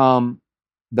don't become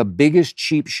the biggest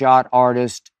cheap shot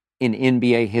artist in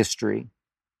NBA history.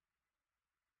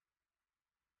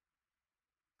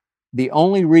 The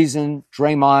only reason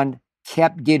Draymond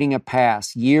kept getting a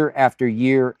pass year after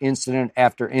year, incident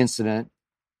after incident,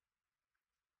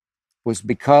 was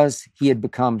because he had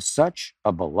become such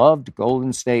a beloved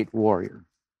Golden State Warrior.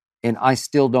 And I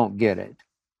still don't get it.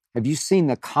 Have you seen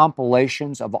the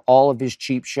compilations of all of his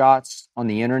cheap shots on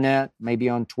the internet, maybe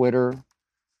on Twitter?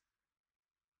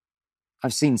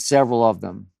 I've seen several of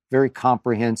them. Very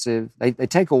comprehensive. They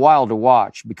take a while to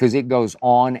watch because it goes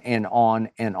on and on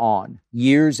and on.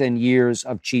 Years and years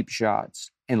of cheap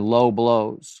shots and low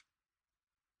blows.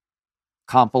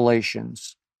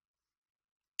 compilations,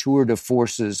 tour de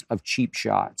forces of cheap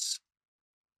shots.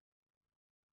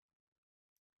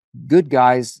 Good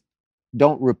guys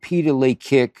don't repeatedly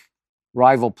kick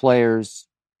rival players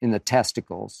in the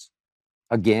testicles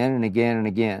again and again and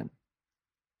again.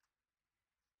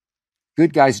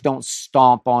 Good guys don't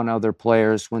stomp on other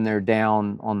players when they're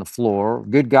down on the floor.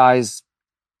 Good guys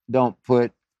don't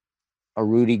put a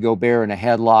Rudy Gobert in a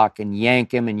headlock and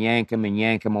yank him and yank him and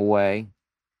yank him away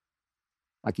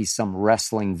like he's some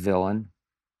wrestling villain.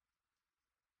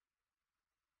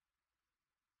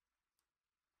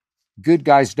 Good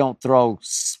guys don't throw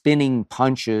spinning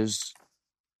punches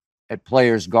at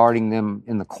players guarding them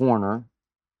in the corner.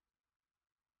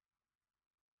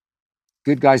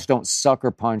 Good guys don't sucker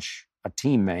punch a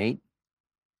teammate.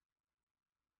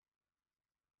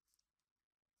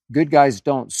 Good guys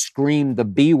don't scream the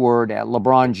B word at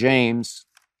LeBron James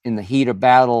in the heat of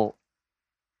battle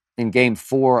in Game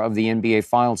 4 of the NBA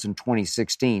Finals in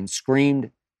 2016.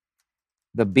 Screamed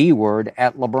the B word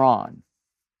at LeBron.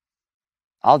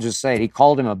 I'll just say it. He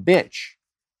called him a bitch.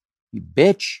 You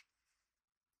bitch.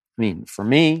 I mean, for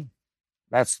me,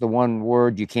 that's the one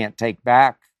word you can't take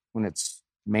back when it's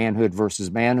manhood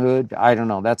versus manhood. I don't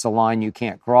know. That's a line you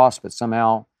can't cross, but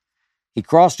somehow he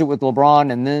crossed it with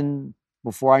LeBron, and then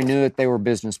before I knew it, they were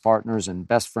business partners and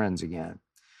best friends again.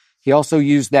 He also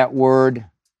used that word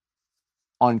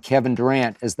on Kevin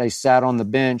Durant as they sat on the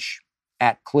bench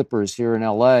at Clippers here in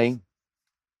LA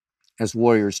as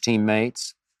Warriors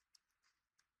teammates.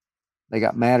 They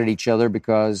got mad at each other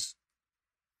because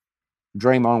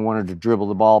Draymond wanted to dribble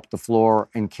the ball up the floor,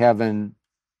 and Kevin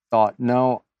thought,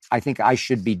 no, I think I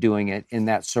should be doing it in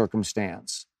that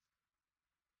circumstance.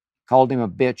 Called him a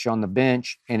bitch on the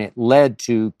bench, and it led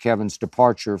to Kevin's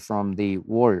departure from the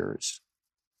Warriors.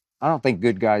 I don't think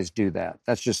good guys do that.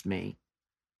 That's just me.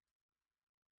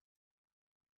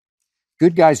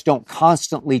 Good guys don't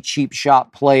constantly cheap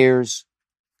shot players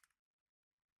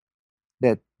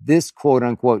that this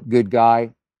quote-unquote good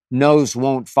guy knows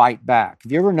won't fight back.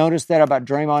 Have you ever noticed that about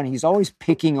Draymond? He's always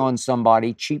picking on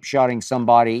somebody, cheap-shotting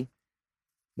somebody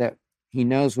that he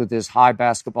knows with his high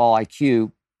basketball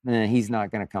IQ, he's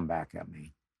not going to come back at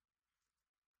me.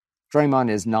 Draymond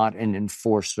is not an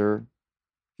enforcer.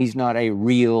 He's not a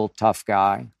real tough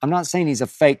guy. I'm not saying he's a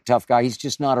fake tough guy. He's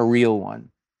just not a real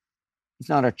one. He's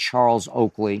not a Charles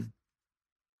Oakley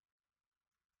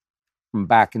from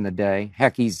back in the day.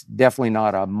 Heck, he's definitely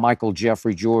not a Michael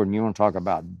Jeffrey Jordan. You want to talk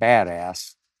about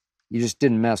badass. You just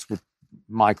didn't mess with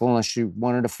Michael unless you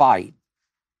wanted to fight.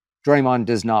 Draymond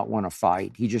does not want to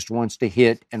fight. He just wants to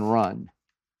hit and run.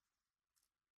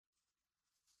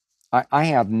 I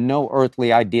have no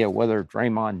earthly idea whether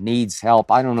Draymond needs help.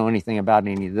 I don't know anything about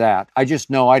any of that. I just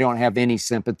know I don't have any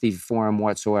sympathy for him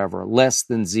whatsoever. Less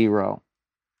than zero.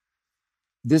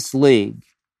 This league,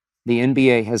 the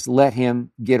NBA, has let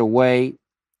him get away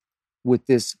with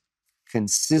this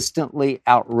consistently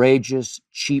outrageous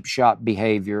cheap shot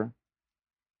behavior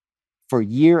for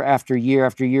year after year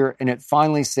after year. And it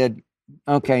finally said,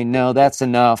 okay, no, that's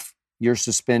enough. You're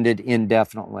suspended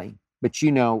indefinitely. But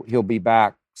you know he'll be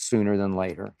back sooner than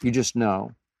later. You just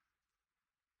know.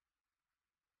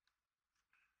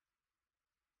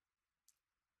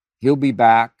 He'll be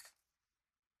back,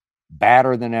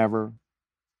 badder than ever,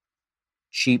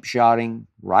 cheap shotting,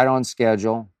 right on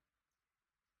schedule.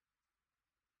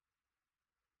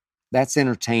 That's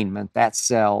entertainment. That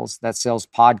sells. That sells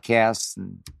podcasts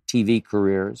and TV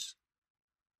careers.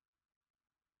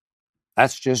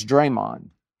 That's just Draymond.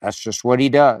 That's just what he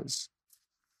does.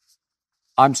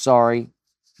 I'm sorry.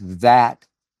 That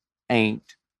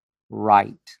ain't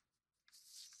right.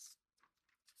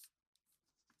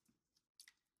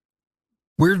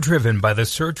 We're driven by the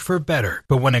search for better.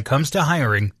 But when it comes to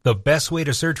hiring, the best way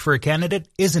to search for a candidate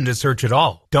isn't to search at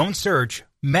all. Don't search.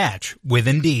 Match with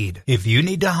Indeed. If you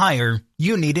need to hire,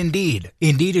 you need Indeed.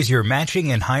 Indeed is your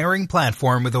matching and hiring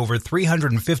platform with over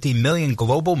 350 million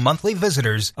global monthly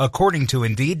visitors, according to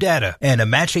Indeed data, and a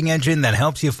matching engine that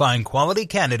helps you find quality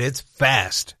candidates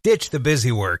fast. Ditch the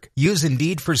busy work. Use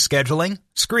Indeed for scheduling,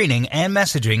 screening, and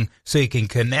messaging so you can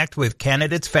connect with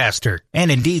candidates faster. And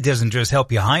Indeed doesn't just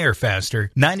help you hire faster.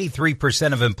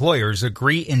 93% of employers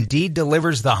agree Indeed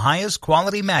delivers the highest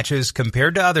quality matches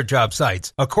compared to other job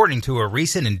sites, according to a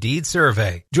recent Indeed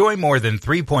survey. Join more than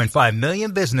 3.5 million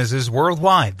million businesses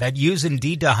worldwide that use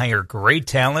Indeed to hire great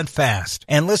talent fast.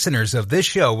 And listeners of this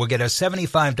show will get a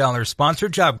 $75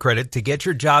 sponsored job credit to get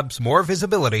your jobs more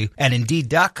visibility at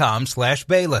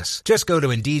Indeed.com/Bayless. Just go to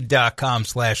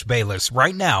Indeed.com/Bayless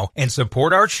right now and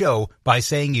support our show by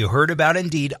saying you heard about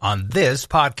Indeed on this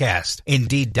podcast.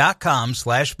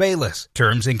 Indeed.com/Bayless.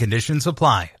 Terms and conditions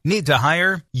apply. Need to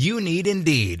hire? You need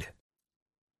Indeed.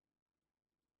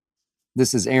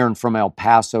 This is Aaron from El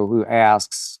Paso who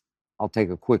asks, I'll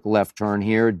take a quick left turn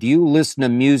here. Do you listen to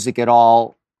music at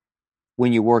all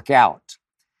when you work out?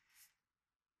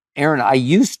 Aaron, I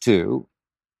used to.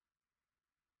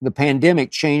 The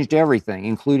pandemic changed everything,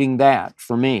 including that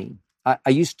for me. I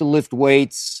used to lift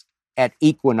weights at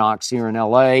Equinox here in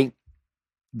LA,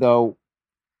 though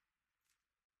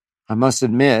I must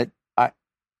admit,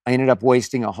 I ended up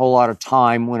wasting a whole lot of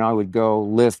time when I would go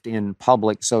lift in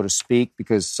public, so to speak,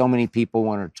 because so many people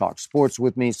wanted to talk sports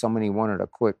with me. So many wanted a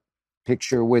quick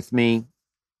picture with me.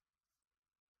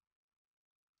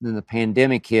 Then the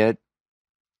pandemic hit.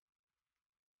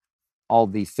 All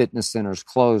the fitness centers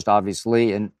closed,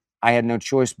 obviously, and I had no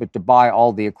choice but to buy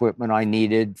all the equipment I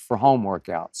needed for home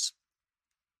workouts.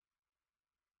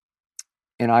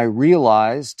 And I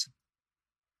realized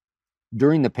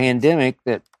during the pandemic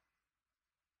that,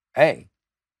 hey,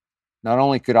 not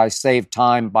only could I save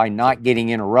time by not getting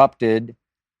interrupted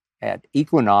at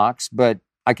Equinox, but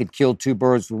I could kill two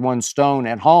birds with one stone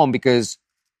at home because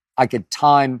I could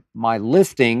time my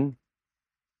lifting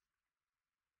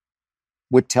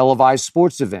with televised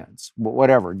sports events,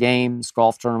 whatever, games,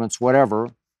 golf tournaments, whatever,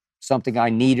 something I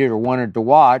needed or wanted to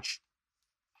watch.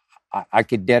 I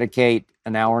could dedicate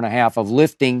an hour and a half of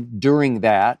lifting during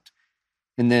that,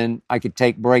 and then I could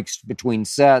take breaks between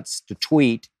sets to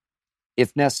tweet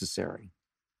if necessary.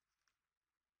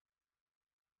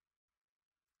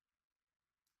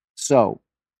 So,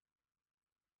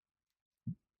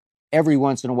 every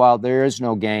once in a while, there is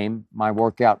no game. My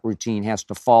workout routine has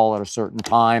to fall at a certain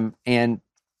time, and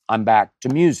I'm back to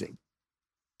music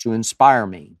to inspire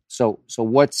me. So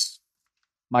what's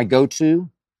my go-to?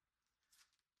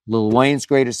 Lil Wayne's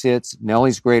greatest hits,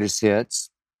 Nelly's greatest hits.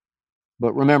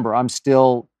 But remember, I'm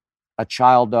still a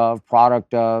child of,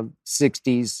 product of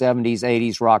 60s, 70s,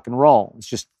 80s rock and roll.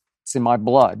 It's in my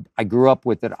blood. I grew up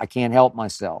with it. I can't help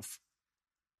myself.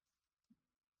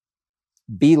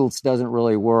 Beatles doesn't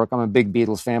really work. I'm a big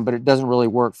Beatles fan, but it doesn't really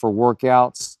work for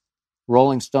workouts.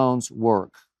 Rolling Stones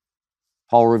work.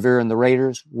 Paul Revere and the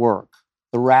Raiders work.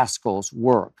 The Rascals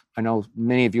work. I know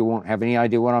many of you won't have any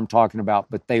idea what I'm talking about,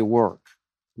 but they work.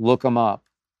 Look them up.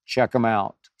 Check them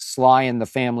out. Sly and the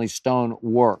Family Stone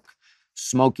work.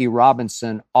 Smokey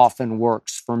Robinson often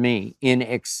works for me. In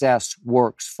Excess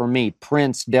works for me.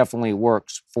 Prince definitely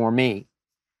works for me.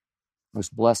 I was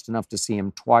blessed enough to see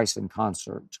him twice in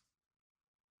concert.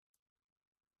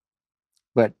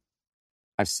 But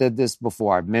I've said this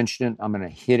before. I've mentioned it. I'm going to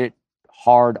hit it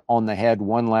hard on the head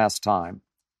one last time.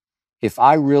 If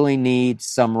I really need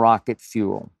some rocket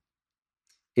fuel,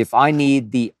 if I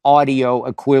need the audio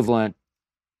equivalent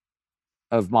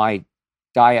of my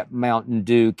Diet Mountain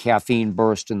Dew caffeine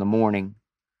burst in the morning,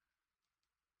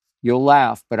 you'll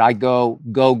laugh, but I go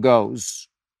Go-Go's.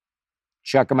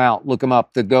 Check them out. Look them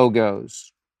up, the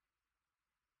Go-Go's.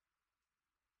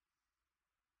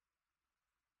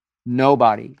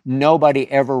 Nobody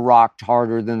ever rocked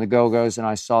harder than the Go-Go's, and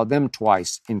I saw them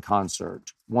twice in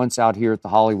concert. Once out here at the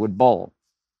Hollywood Bowl.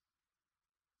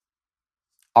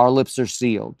 Our Lips Are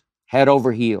Sealed, Head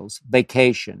Over Heels,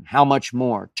 Vacation, How Much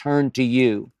More, Turn to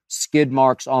You, Skid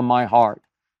Marks on My Heart.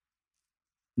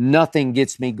 Nothing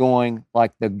gets me going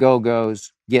like the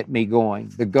Go-Go's get me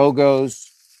going. The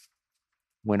Go-Go's,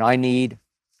 when I need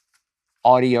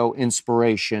audio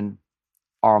inspiration,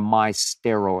 are my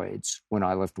steroids when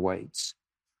I lift weights.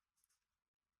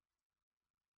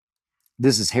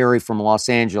 This is Harry from Los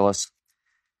Angeles.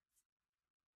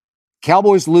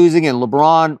 Cowboys losing and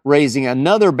LeBron raising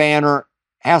another banner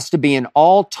has to be an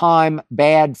all-time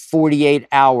bad 48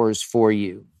 hours for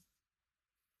you.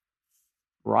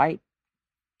 Right?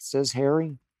 Says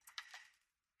Harry.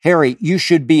 Harry, you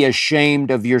should be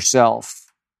ashamed of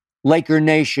yourself. Laker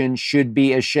Nation should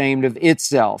be ashamed of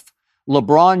itself.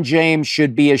 LeBron James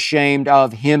should be ashamed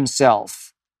of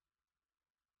himself.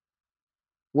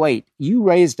 Wait, you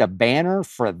raised a banner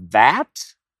for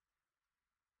that?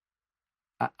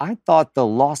 I thought the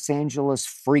Los Angeles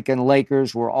freaking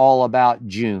Lakers were all about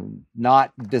June,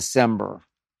 not December.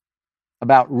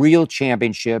 About real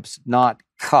championships, not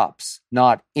cups,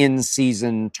 not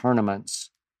in-season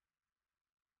tournaments.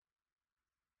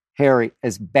 Harry,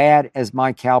 as bad as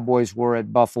my Cowboys were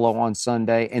at Buffalo on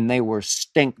Sunday, and they were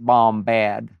stink bomb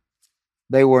bad.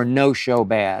 They were no-show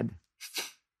bad.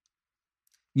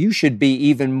 You should be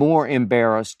even more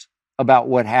embarrassed about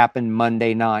what happened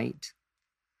Monday night.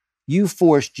 You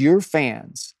forced your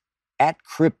fans at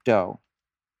Crypto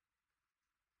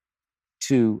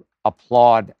to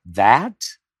applaud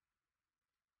that?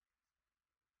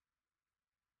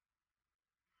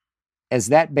 As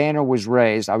that banner was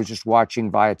raised, I was just watching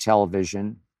via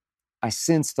television. I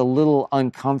sensed a little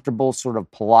uncomfortable, sort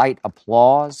of polite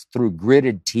applause through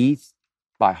gritted teeth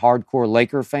by hardcore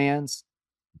Laker fans.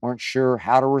 Weren't sure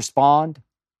how to respond.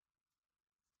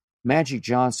 Magic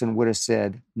Johnson would have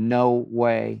said, "No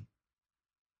way."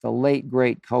 The late,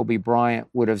 great Kobe Bryant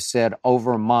would have said,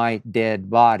 "Over my dead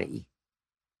body."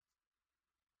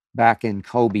 Back in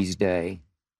Kobe's day,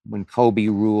 when Kobe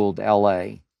ruled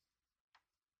LA.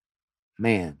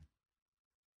 Man,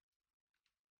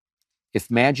 if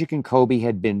Magic and Kobe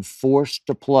had been forced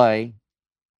to play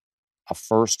a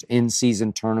first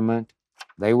in-season tournament,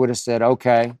 they would have said,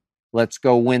 "Okay, let's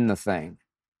go win the thing."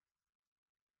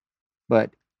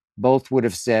 But both would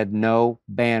have said no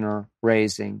banner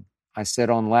raising. I said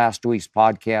on last week's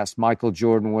podcast, Michael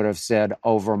Jordan would have said,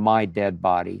 "Over my dead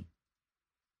body."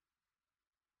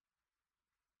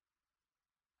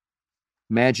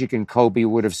 Magic and Kobe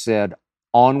would have said,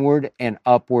 "Onward and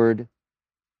upward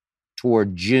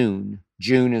toward June.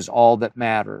 June is all that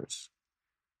matters."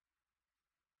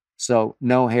 So,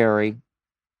 no, Harry.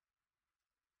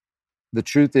 The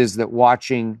truth is that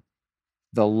watching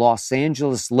the Los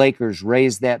Angeles Lakers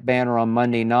raise that banner on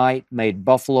Monday night made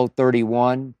Buffalo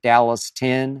 31, Dallas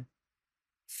 10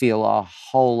 feel a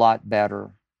whole lot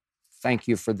better. Thank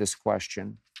you for this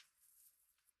question.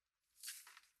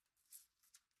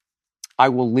 I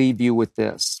will leave you with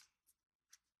this.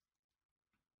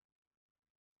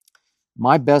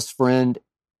 My best friend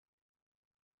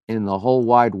in the whole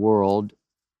wide world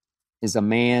is a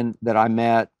man that I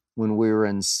met when we were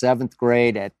in 7th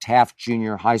grade at Taft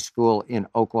Junior High School in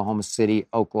Oklahoma City,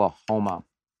 Oklahoma.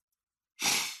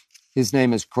 His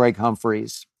name is Craig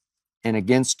Humphreys. And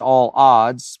against all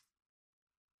odds,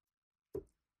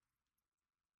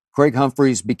 Craig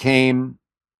Humphreys became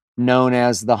known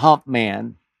as the Hump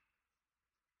Man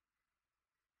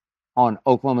on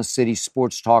Oklahoma City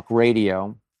Sports Talk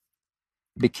Radio,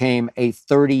 became a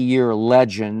 30-year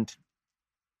legend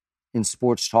in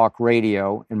sports talk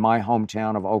radio in my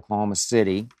hometown of Oklahoma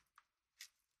City.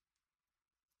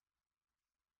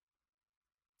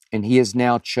 And he has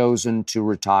now chosen to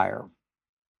retire.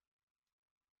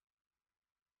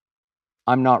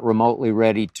 I'm not remotely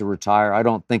ready to retire. I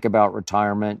don't think about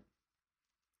retirement.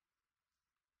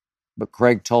 But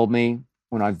Craig told me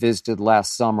when I visited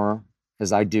last summer,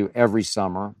 as I do every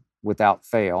summer without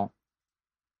fail,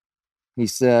 he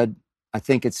said, "I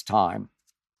think it's time.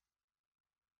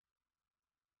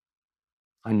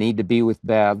 I need to be with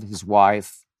Bev, his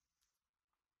wife,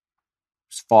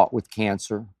 who's fought with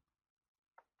cancer.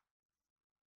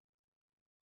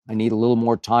 I need a little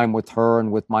more time with her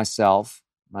and with myself."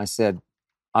 And I said,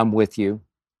 "I'm with you."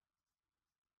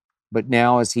 But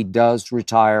now, as he does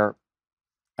retire,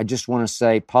 I just want to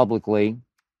say publicly,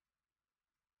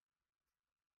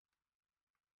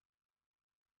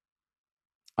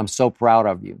 I'm so proud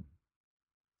of you.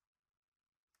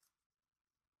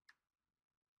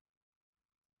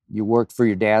 You worked for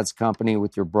your dad's company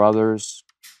with your brothers.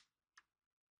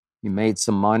 You made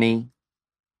some money.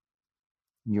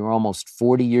 You were almost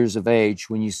 40 years of age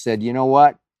when you said, "You know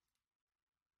what?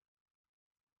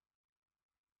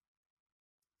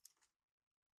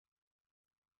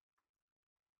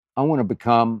 I want to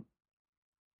become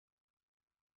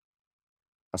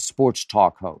a sports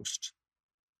talk host."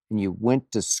 And you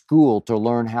went to school to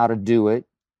learn how to do it.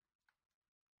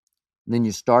 And then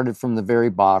you started from the very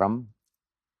bottom.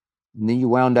 And then you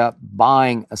wound up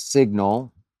buying a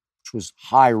signal, which was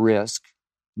high risk,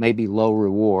 maybe low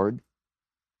reward.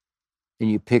 And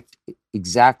you picked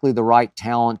exactly the right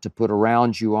talent to put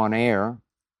around you on air.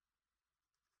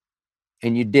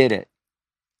 And you did it.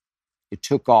 It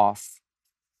took off.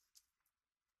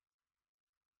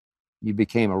 You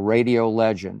became a radio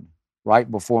legend right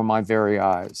before my very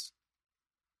eyes.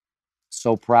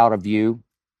 So proud of you.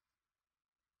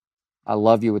 I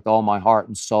love you with all my heart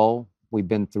and soul. We've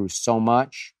been through so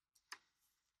much.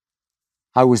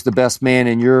 I was the best man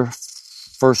in your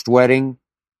first wedding.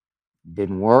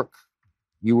 Didn't work.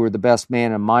 You were the best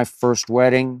man in my first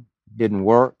wedding. Didn't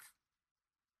work.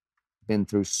 Been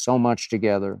through so much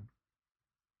together.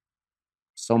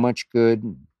 So much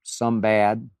good, some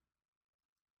bad.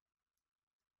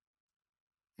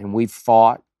 And we've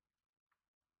fought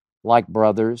like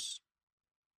brothers.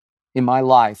 In my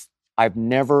life, I've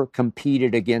never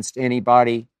competed against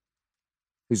anybody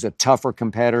who's a tougher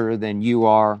competitor than you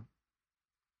are,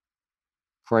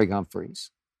 Craig Humphreys.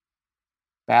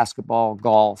 basketball,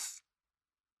 golf,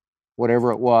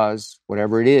 whatever it was,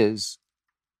 whatever it is,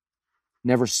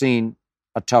 never seen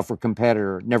a tougher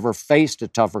competitor, never faced a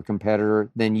tougher competitor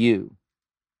than you.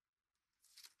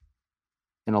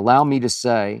 And allow me to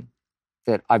say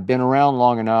that I've been around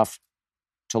long enough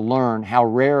to learn how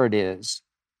rare it is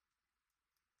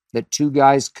that two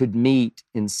guys could meet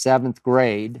in 7th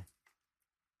grade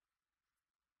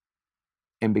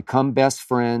and become best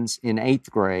friends in 8th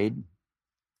grade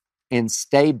and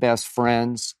stay best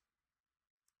friends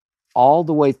all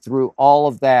the way through all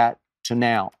of that to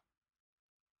now.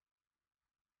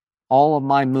 All of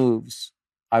my moves,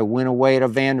 I went away to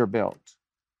Vanderbilt.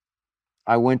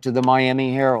 I went to the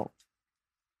Miami Herald.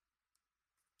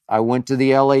 I went to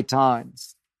the LA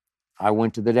Times. I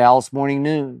went to the Dallas Morning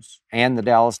News and the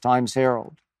Dallas Times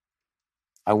Herald.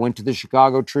 I went to the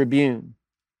Chicago Tribune.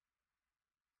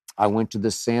 I went to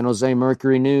the San Jose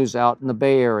Mercury News out in the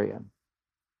Bay Area.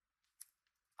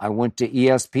 I went to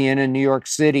ESPN in New York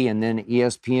City and then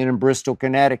ESPN in Bristol,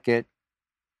 Connecticut.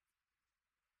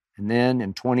 And then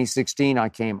in 2016, I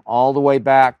came all the way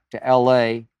back to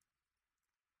LA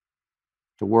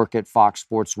to work at Fox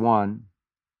Sports 1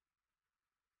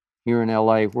 here in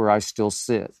LA, where I still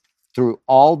sit. Through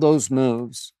all those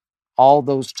moves, all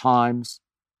those times,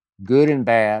 good and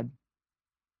bad,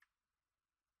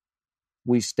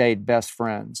 we stayed best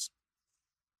friends.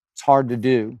 It's hard to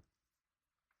do.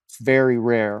 It's very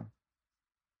rare.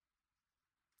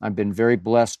 I've been very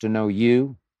blessed to know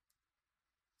you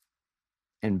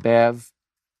and Bev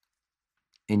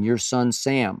and your son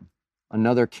Sam,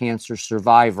 another cancer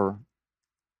survivor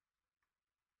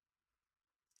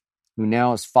who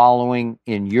now is following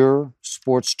in your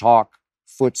sports talk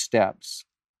footsteps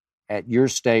at your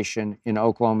station in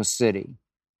Oklahoma City.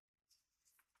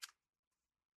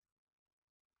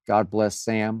 God bless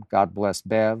Sam. God bless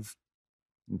Bev.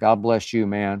 And God bless you,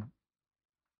 man.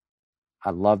 I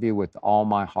love you with all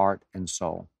my heart and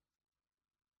soul.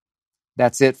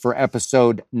 That's it for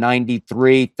episode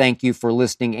 93. Thank you for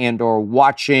listening and or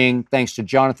watching. Thanks to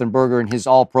Jonathan Berger and his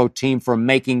All-Pro team for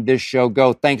making this show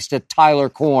go. Thanks to Tyler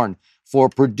Korn for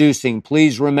producing.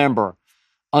 Please remember,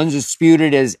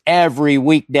 Undisputed is every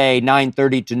weekday,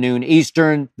 9:30 to noon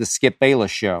Eastern. The Skip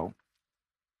Bayless Show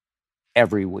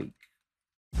every week.